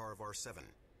swarming Taravar 7.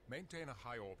 Maintain a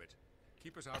high orbit.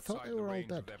 Keep us thought outside they the were all range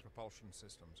dead. of their propulsion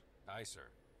systems. Aye, sir.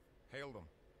 Hail them.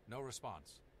 No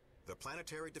response. The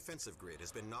planetary defensive grid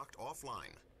has been knocked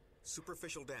offline.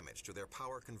 Superficial damage to their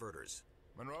power converters.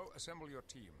 Munro, assemble your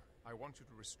team. I want you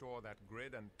to restore that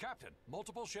grid and... Captain,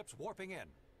 multiple ships warping in.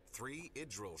 3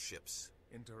 Idryll ships.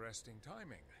 Interesting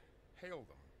timing. Hail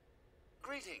them.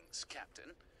 Greetings,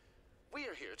 Captain. We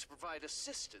are here to provide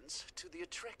assistance to the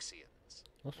Atrexians.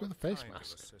 What's with the face Kind of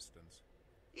mask? assistance?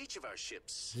 Each of our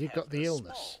ships You've got have the a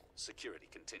illness. small security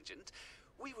contingent.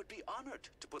 We would be honored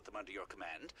to put them under your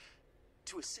command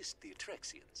to assist the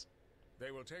Atrexians.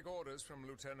 They will take orders from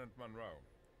Lieutenant Munro.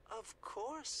 Of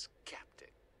course, Captain.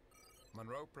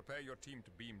 Munro, prepare your team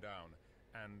to beam down,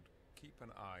 and keep an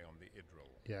eye on the Idryll.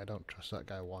 Yeah, I don't trust that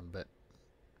guy one bit.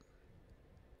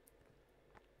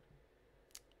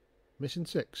 Mission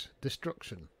 6,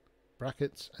 Destruction.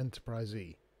 Brackets, Enterprise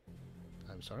E.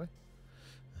 I'm sorry?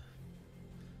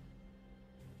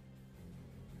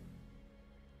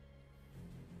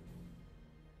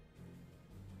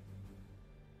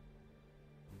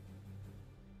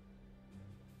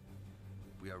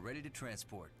 We are ready to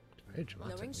transport. Very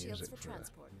dramatic Lowering shields music for for a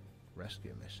transport.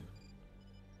 rescue mission.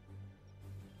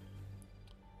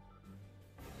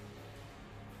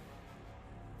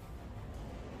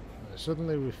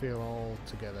 Suddenly we feel all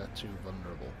together too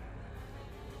vulnerable.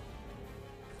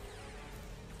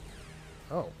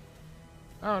 Oh.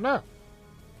 Oh no!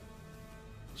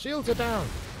 Shields are down!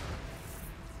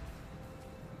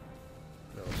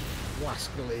 Those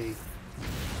wascally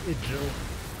Idryll.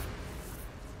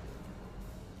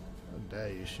 How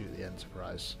dare you shoot the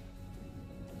Enterprise?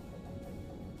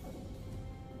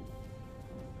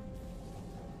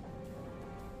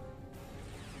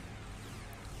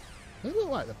 They look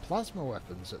like the plasma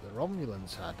weapons that the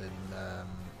Romulans had in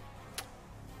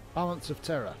Balance of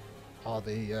Terror, or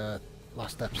the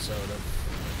last episode of...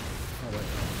 Oh wait, no.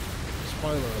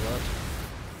 Spoiler alert.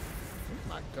 Oh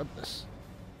my goodness.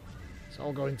 It's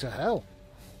all going to hell.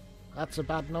 That's a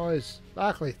bad noise.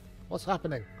 Barclay, what's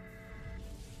happening?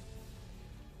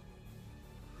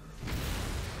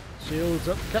 Shields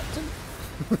up, Captain.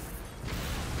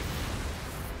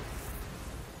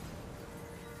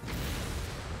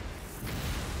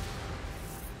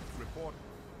 Report.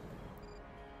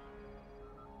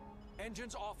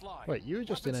 Engines offline. Wait, you were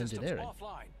just in engineering.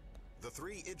 Offline. The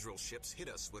 3 Idryll ships hit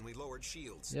us when we lowered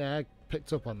shields. Yeah, I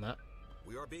picked up on that.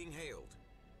 We are being hailed.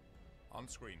 On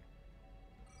screen.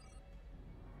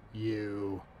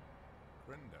 You.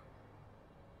 Grindo.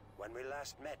 When we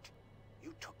last met,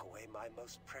 you took away my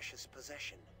most precious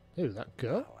possession. Who, that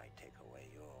girl? Now I take away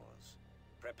yours.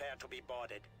 Prepare to be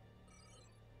boarded.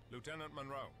 Lieutenant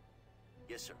Munro.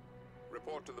 Yes, sir.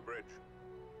 Report to the bridge.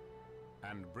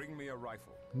 And bring me a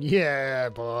rifle. Yeah,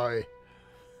 boy.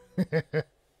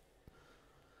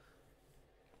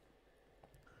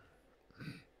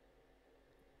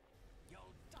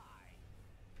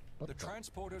 The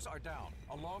transporters are down,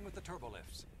 along with the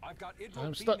turbolifts. I've got I'm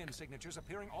Idryll stuck. beam-in signatures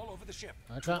appearing all over the ship.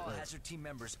 I To can't all move. hazard team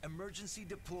members, emergency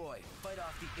deploy. Fight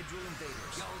off the Idryll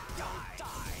invaders. You'll die.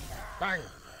 Bang!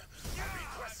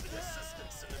 Requesting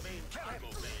assistance in the main cargo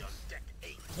bay on deck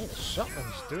 8. I think the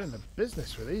shotgun's doing the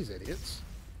business for these idiots.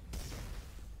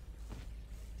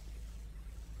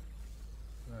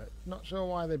 Right, not sure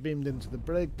why they beamed into the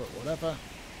brig, but whatever.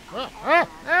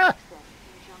 Ah!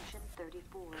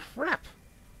 Crap!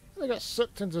 They got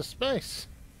sucked into space.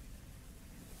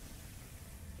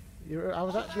 I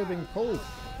was actually being pulled.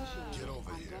 Get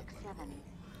over here.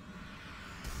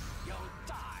 You'll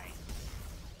die.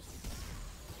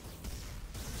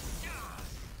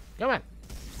 Come on!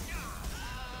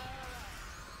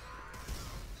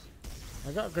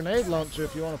 I got a grenade launcher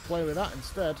if you want to play with that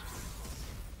instead.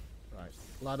 Right,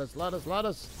 ladders, ladders,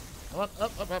 ladders! Come on,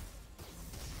 up, up, up!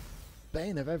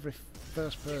 Bane of every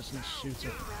first-person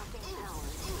shooter.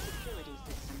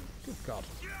 Good God.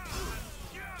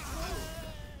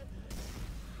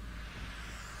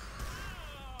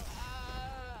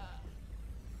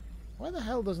 Why the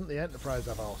hell doesn't the Enterprise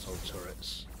have auto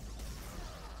turrets?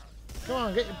 Come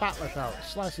on, get your batleth out.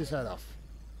 Slice his head off.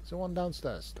 Is there one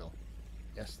downstairs still?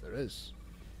 Yes, there is.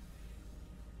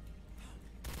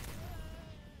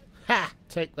 Ha!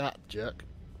 Take that, jerk.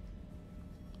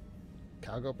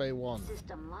 Cargo Bay 1.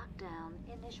 System lockdown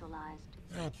initialized.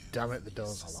 Oh, damn it, the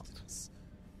doors are locked.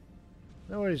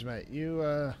 No worries, mate.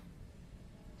 You,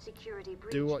 Security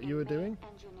breach do what you were in doing?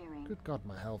 engineering. Good God,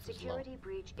 my health is low. Security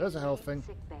breach There's a in health main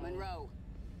thing. sick bay. Munro,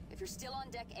 if you're still on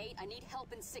deck 8, I need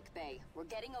help in sick bay. We're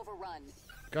getting overrun.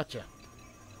 Gotcha.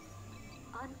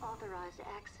 Unauthorized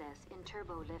access in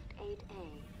turbolift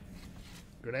 8A.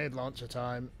 Grenade launcher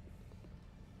time.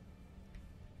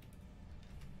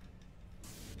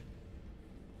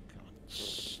 God,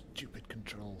 stupid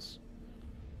controls.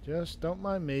 Just don't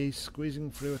mind me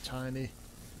squeezing through a tiny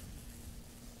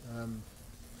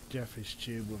Jeffrey's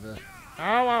tube with a...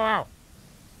 Ow, ow, ow!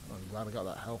 I'm glad I got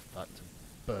that health back to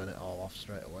burn it all off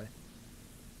straight away.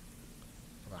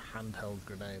 With a handheld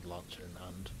grenade launcher in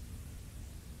hand.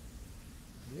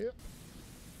 Yep.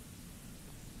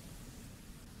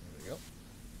 There we go. I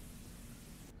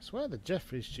swear the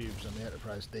Jeffrey's tubes on the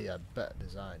Enterprise D had better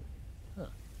design. Huh.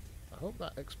 I hope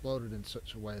that exploded in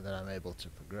such a way that I'm able to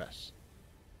progress.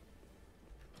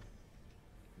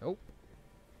 Nope.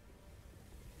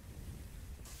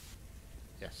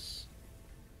 Yes.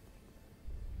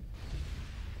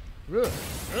 Ugh.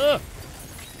 Ugh.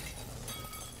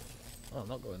 Oh, I'm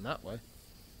not going that way.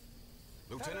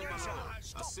 Lieutenant Munro,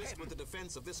 assist with the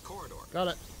defense of this corridor. Got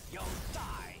it. You'll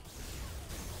die.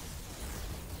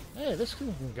 Hey, this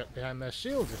can get behind their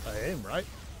shields if I aim right.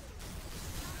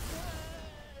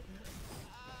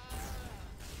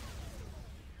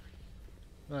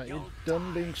 Right, you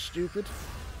done being stupid?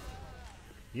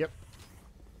 Yep.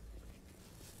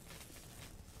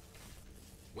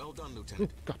 Well done,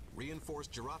 Lieutenant. Reinforce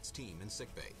Gerard's team in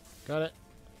sickbay. Got it.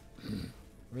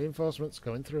 Reinforcements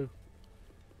going through.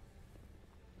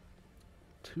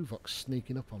 Tuvok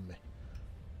sneaking up on me.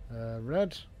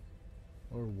 Red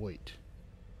or white?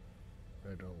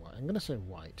 Red or white? I'm going to say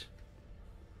white.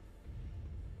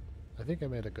 I think I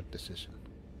made a good decision.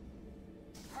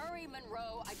 Hurry,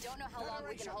 Munro. I don't know how long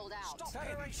we can hold out.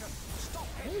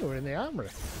 Hey, we're in the armory.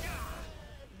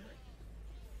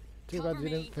 Too bad you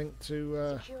didn't think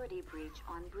to. Security breach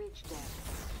on bridge deck.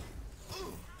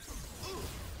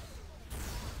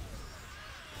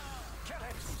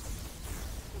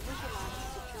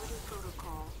 Initializing security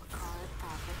protocol. Card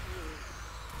packet used.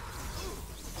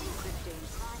 Encrypting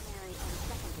primary and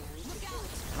secondary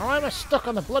security. Oh, I'm stuck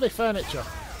on the bloody furniture.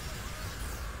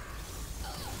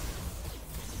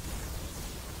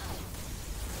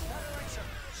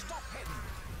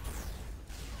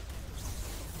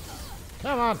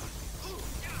 Come on!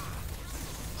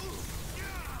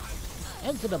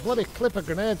 Enter the bloody clip of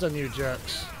grenades on you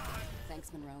jerks.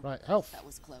 Thanks, Munro. Right, health. That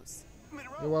was close.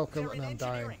 You're welcome, and I'm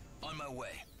dying. On my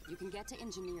way. You can get to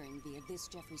engineering via this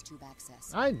Jeffrey's tube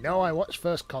access. I know, I watched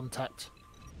First Contact.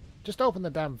 Just open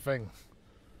the damn thing.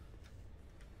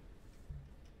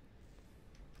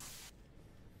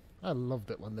 I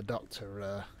loved it when the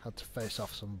Doctor had to face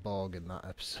off some Borg in that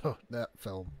episode, that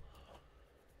film.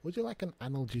 Would you like an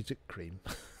analgesic cream?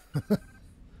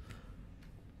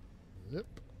 Zip.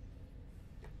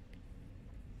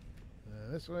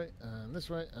 This way, and this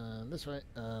way, and this way,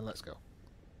 and let's go.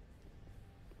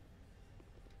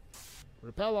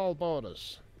 Repel all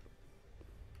borders.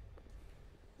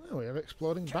 Oh, we have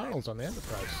exploding barrels on the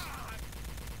Enterprise.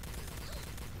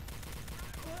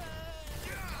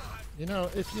 You know,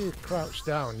 if you crouch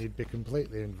down, you'd be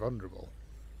completely invulnerable.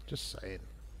 Just saying.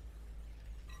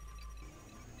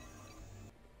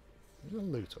 There's a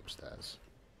loot upstairs.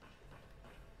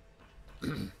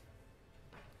 You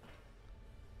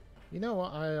know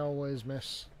what I always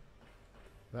miss?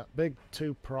 That big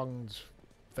two-pronged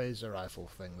phaser rifle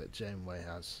thing that Janeway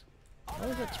has. I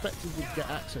was expecting you'd get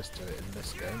access to it in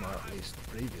this game, or at least the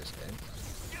previous game.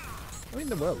 I mean,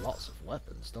 there were lots of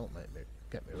weapons, don't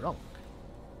get me wrong.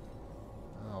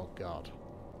 Oh god.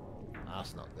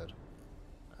 That's not good.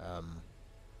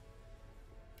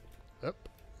 Up.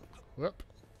 Whoop.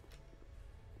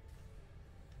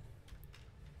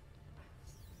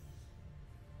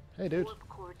 Hey, dude. Warp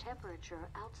core temperature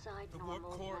outside the normal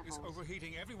warp core levels. is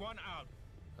overheating. Everyone out.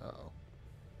 Uh-oh.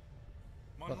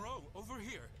 Munro, over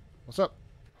here. What's up?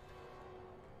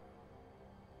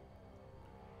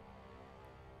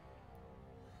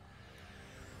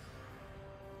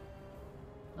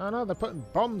 Oh no, they're putting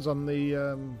bombs on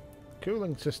the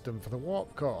cooling system for the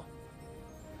warp core.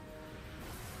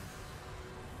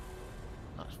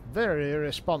 That's very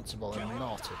irresponsible and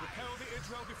naughty. Repel the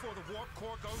Idryll before the warp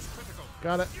core goes critical.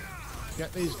 Got it.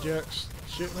 Get these jerks.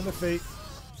 Shoot them in the feet.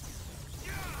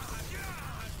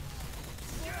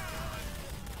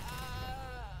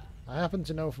 I happen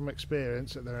to know from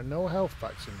experience that there are no health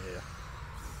packs in here.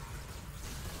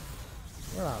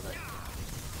 Where are they?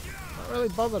 Not really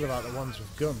bothered about the ones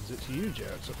with guns. It's you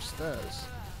jerks upstairs.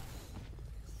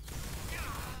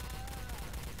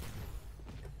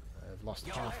 I've lost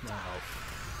half my health.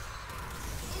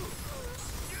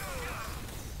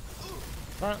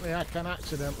 Apparently I can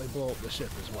accidentally blow up the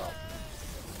ship as well.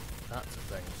 That's a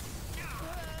thing.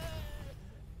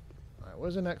 Right,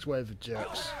 where's the next wave of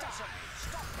jerks?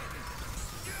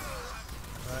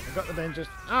 Right, I got the dangers.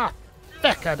 Ah!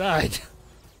 Feck, I died!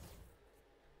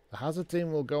 The hazard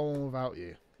team will go on without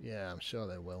you. Yeah, I'm sure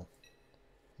they will.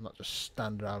 Not just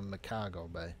stand around in the cargo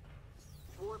bay.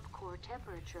 Warp core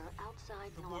temperature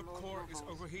outside the normal warp core levels. is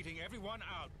overheating. Everyone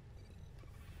out.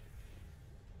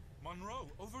 Munro,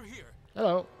 over here.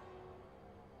 Hello.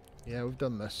 Yeah, we've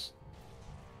done this.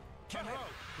 Munro,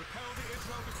 repel the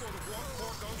Idryll before the warp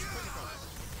core goes critical.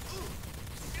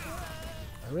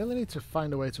 I really need to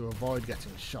find a way to avoid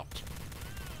getting shot.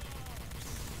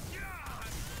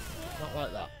 Not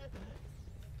like that.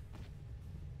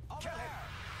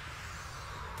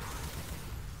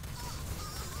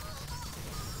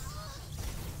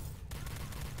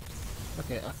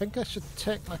 Okay, I think I should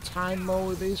take my time more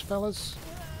with these fellas,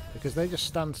 because they just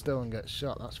stand still and get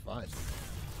shot, that's fine.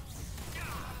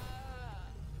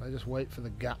 If I just wait for the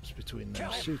gaps between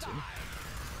them shooting.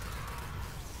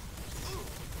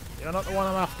 You're not the one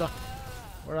I'm after.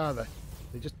 Where are they?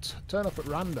 They just turn up at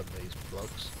random, these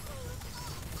blokes.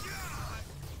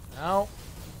 Ow.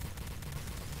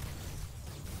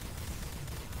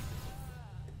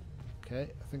 Okay,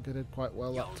 I think I did quite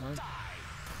well that time.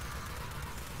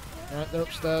 Alright, they're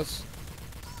upstairs.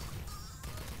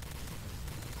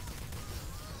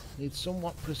 Need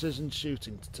somewhat precision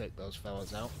shooting to take those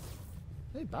fellas out.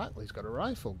 Hey, Barclay's got a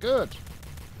rifle. Good.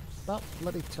 About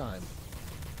bloody time.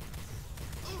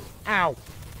 Ow!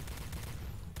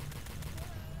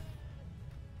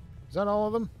 Is that all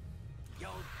of them?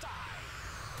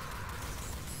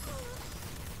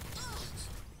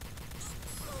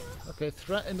 Okay,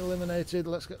 threat eliminated.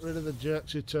 Let's get rid of the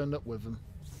jerks who turned up with them.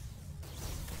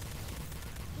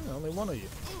 Oh, only one of you.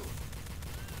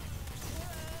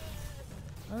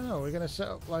 I don't know, we're going to set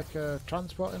up like a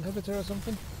transport inhibitor or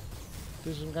something?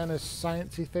 Do some kind of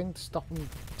sciencey thing to stop them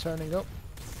turning up?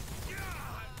 Is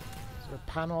there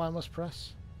a panel I must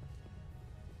press?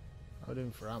 How are we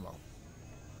doing for ammo?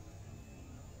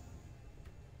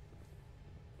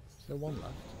 Is there one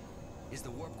left? Is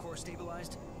the warp core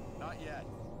stabilized? Not yet.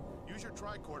 Use your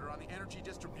tricorder on the energy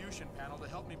distribution panel to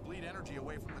help me bleed energy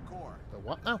away from the core. The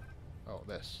what now? Oh,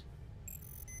 this.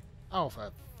 Oh,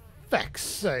 for feck's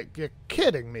sake, you're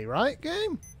kidding me, right,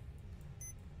 game?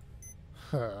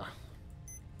 Huh.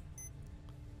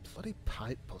 Bloody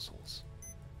pipe puzzles.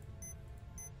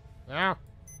 Now.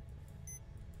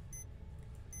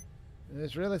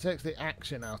 This really takes the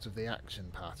action out of the action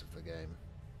part of the game.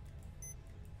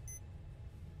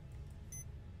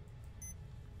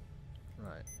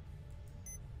 Right.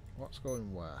 What's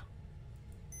going where?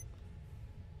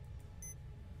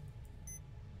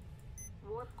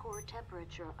 Warp core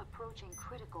temperature approaching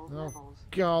critical Oh, levels.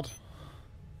 God.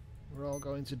 We're all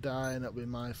going to die, and it'll be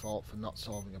my fault for not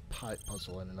solving a pipe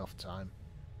puzzle in enough time.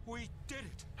 We did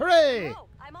it! Hooray! No,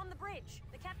 I'm on the bridge.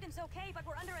 The captain's okay, but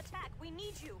we're under attack. We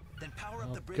need you. Then power up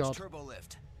Oh, the bridge God. turbo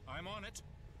lift. I'm on it.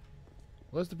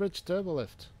 Where's the bridge turbo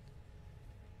lift?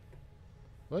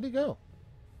 Where'd he go?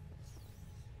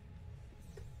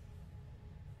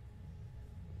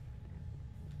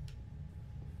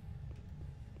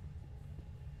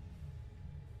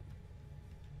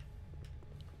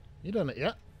 You done it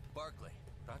yet? Barkley.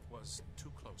 That was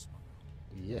too close,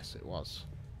 Munro. Yes, it was.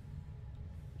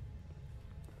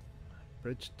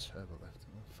 Bridge turbo lift.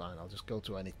 Oh, fine, I'll just go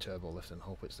to any turbo lift and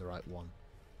hope it's the right one.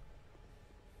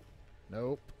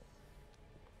 Nope.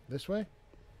 This way?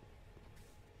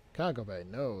 Cargo bay.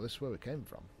 No, this is where we came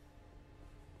from.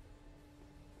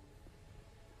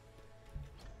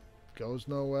 Goes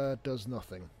nowhere, does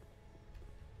nothing.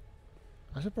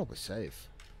 I should probably save.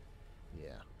 Yeah.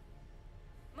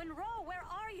 Munro, where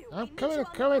are you? I'm We need coming, you I'm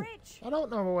on the coming. bridge. I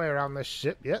don't know my way around this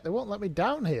ship yet. They won't let me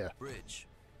down here. Bridge.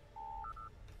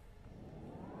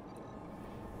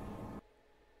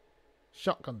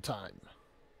 Shotgun time.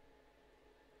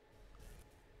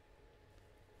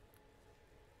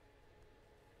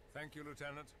 Thank you,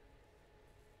 Lieutenant.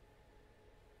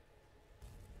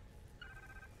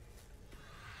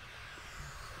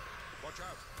 Watch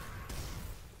out.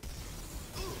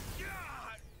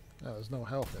 Oh, there's no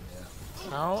health in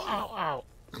here. Ow, ow, ow.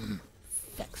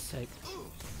 Feck's sake.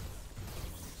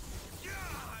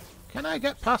 Can I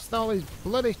get past all these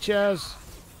bloody chairs?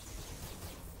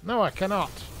 No, I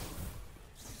cannot.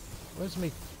 Where's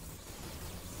me?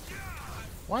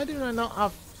 Why do I not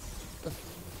have the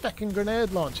feckin'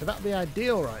 grenade launcher? That'd be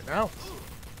ideal right now.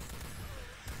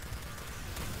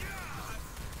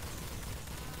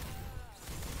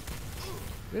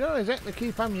 We don't exactly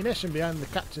keep ammunition behind the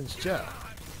captain's chair.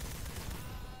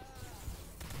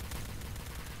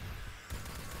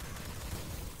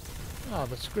 Oh,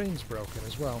 the screen's broken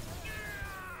as well.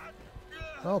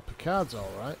 Oh, Picard's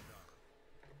alright.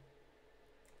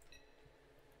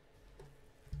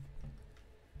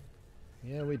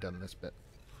 Yeah, we done this bit.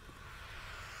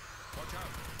 Watch out.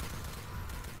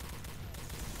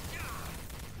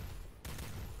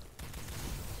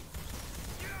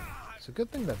 It's a good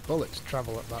thing that bullets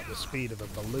travel at about the speed of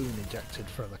a balloon ejected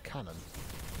from a cannon.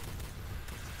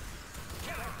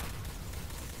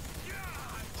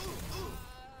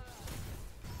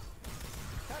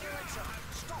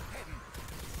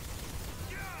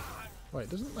 Wait,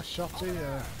 doesn't the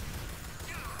shotty,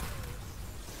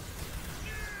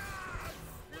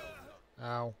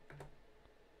 Ow.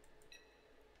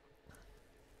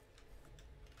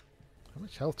 How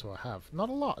much health do I have? Not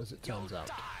a lot, as it turns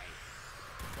out.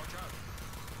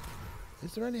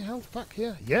 Is there any health back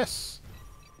here? Yes!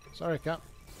 Sorry, Cap.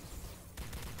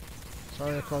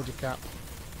 Sorry I called you Cap.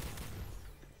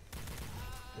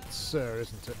 It's Sir,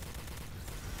 isn't it?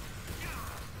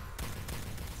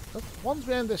 The ones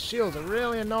behind the shields are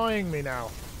really annoying me now.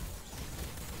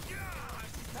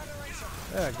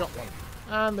 There, got one.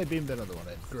 And they beamed another one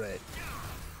in. Great.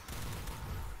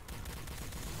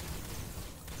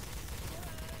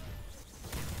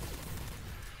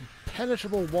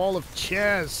 Impenetrable wall of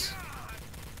chairs.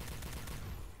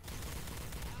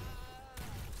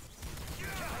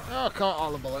 Oh, caught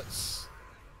all the bullets.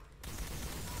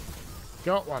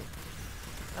 Got one.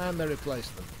 And they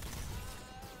replaced them.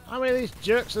 How many of these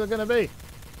jerks are there going to be?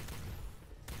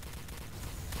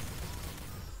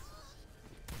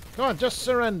 Come on, just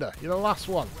surrender. You're the last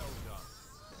one.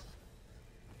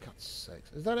 God's sakes.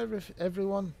 Is that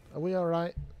everyone? Are we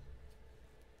alright?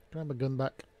 Can I have my gun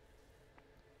back?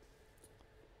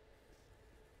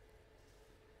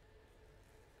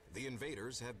 The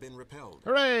invaders have been repelled.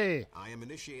 Hooray! I am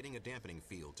initiating a dampening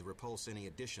field to repulse any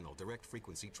additional direct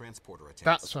frequency transporter attacks.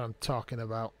 That's what I'm talking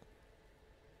about.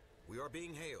 We are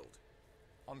being hailed.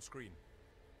 On screen.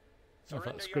 I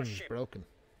thought the screen was broken.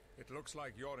 It looks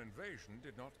like your invasion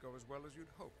did not go as well as you'd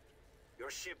hoped.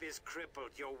 Your ship is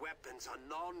crippled. Your weapons are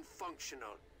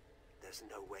non-functional. There's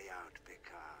no way out,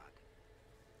 Picard.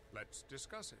 Let's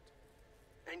discuss it.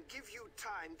 And give you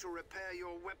time to repair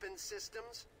your weapon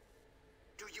systems?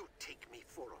 Do you take me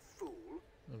for a fool?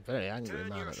 I'm a very angry Turn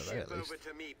man your at the very ship least. over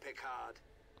to me, Picard,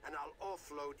 and I'll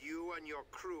offload you and your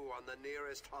crew on the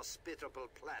nearest hospitable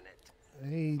planet.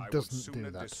 He I doesn't would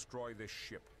do that. destroy this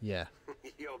ship. Yeah.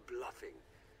 You're bluffing.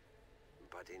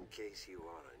 But in case you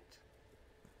aren't...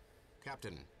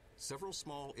 Captain, several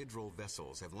small Idryll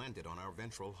vessels have landed on our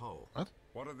ventral hull.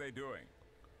 What are they doing?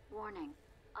 Warning.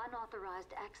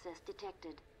 Unauthorized access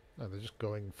detected. No, they're just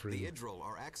going through. The Idryll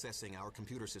are accessing our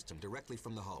computer system directly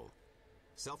from the hull.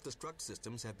 Self-destruct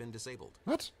systems have been disabled.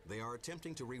 What? They are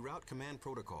attempting to reroute command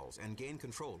protocols and gain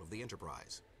control of the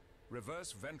Enterprise.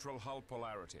 Reverse ventral hull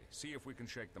polarity. See if we can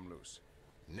shake them loose.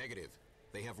 Negative.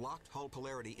 They have locked hull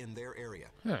polarity in their area.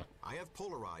 Huh. I have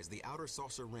polarized the outer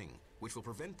saucer ring, which will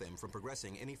prevent them from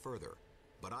progressing any further.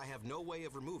 But I have no way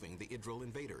of removing the Idryll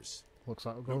invaders. Looks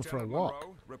like we're going Lieutenant for a walk.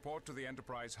 Munro, report to the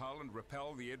Enterprise hull and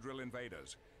repel the Idryll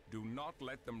invaders. Do not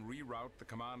let them reroute the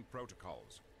command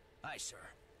protocols. Aye, sir.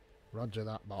 Roger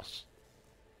that, boss.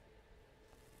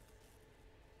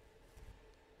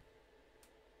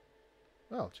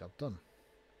 Well, job done.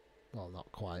 Well,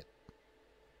 not quite.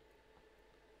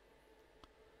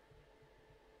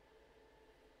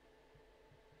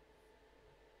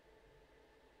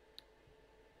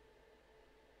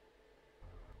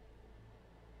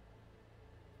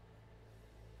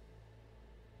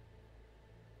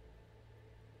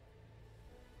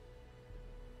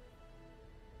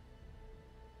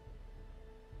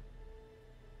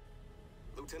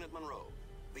 Lieutenant Munro,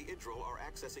 the Idryll are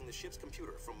accessing the ship's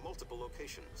computer from multiple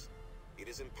locations. It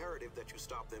is imperative that you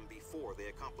stop them before they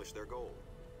accomplish their goal.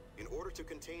 In order to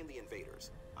contain the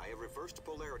invaders, I have reversed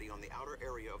polarity on the outer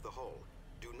area of the hull.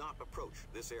 Do not approach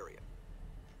this area.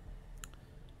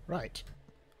 Right.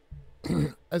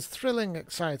 As thrilling,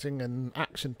 exciting and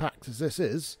action-packed as this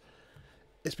is,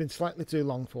 it's been slightly too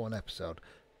long for one episode.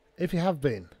 If you have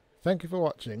been, thank you for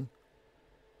watching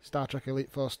Star Trek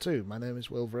Elite Force 2. My name is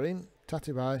Wolverine.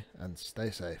 Tatty bye and stay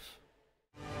safe.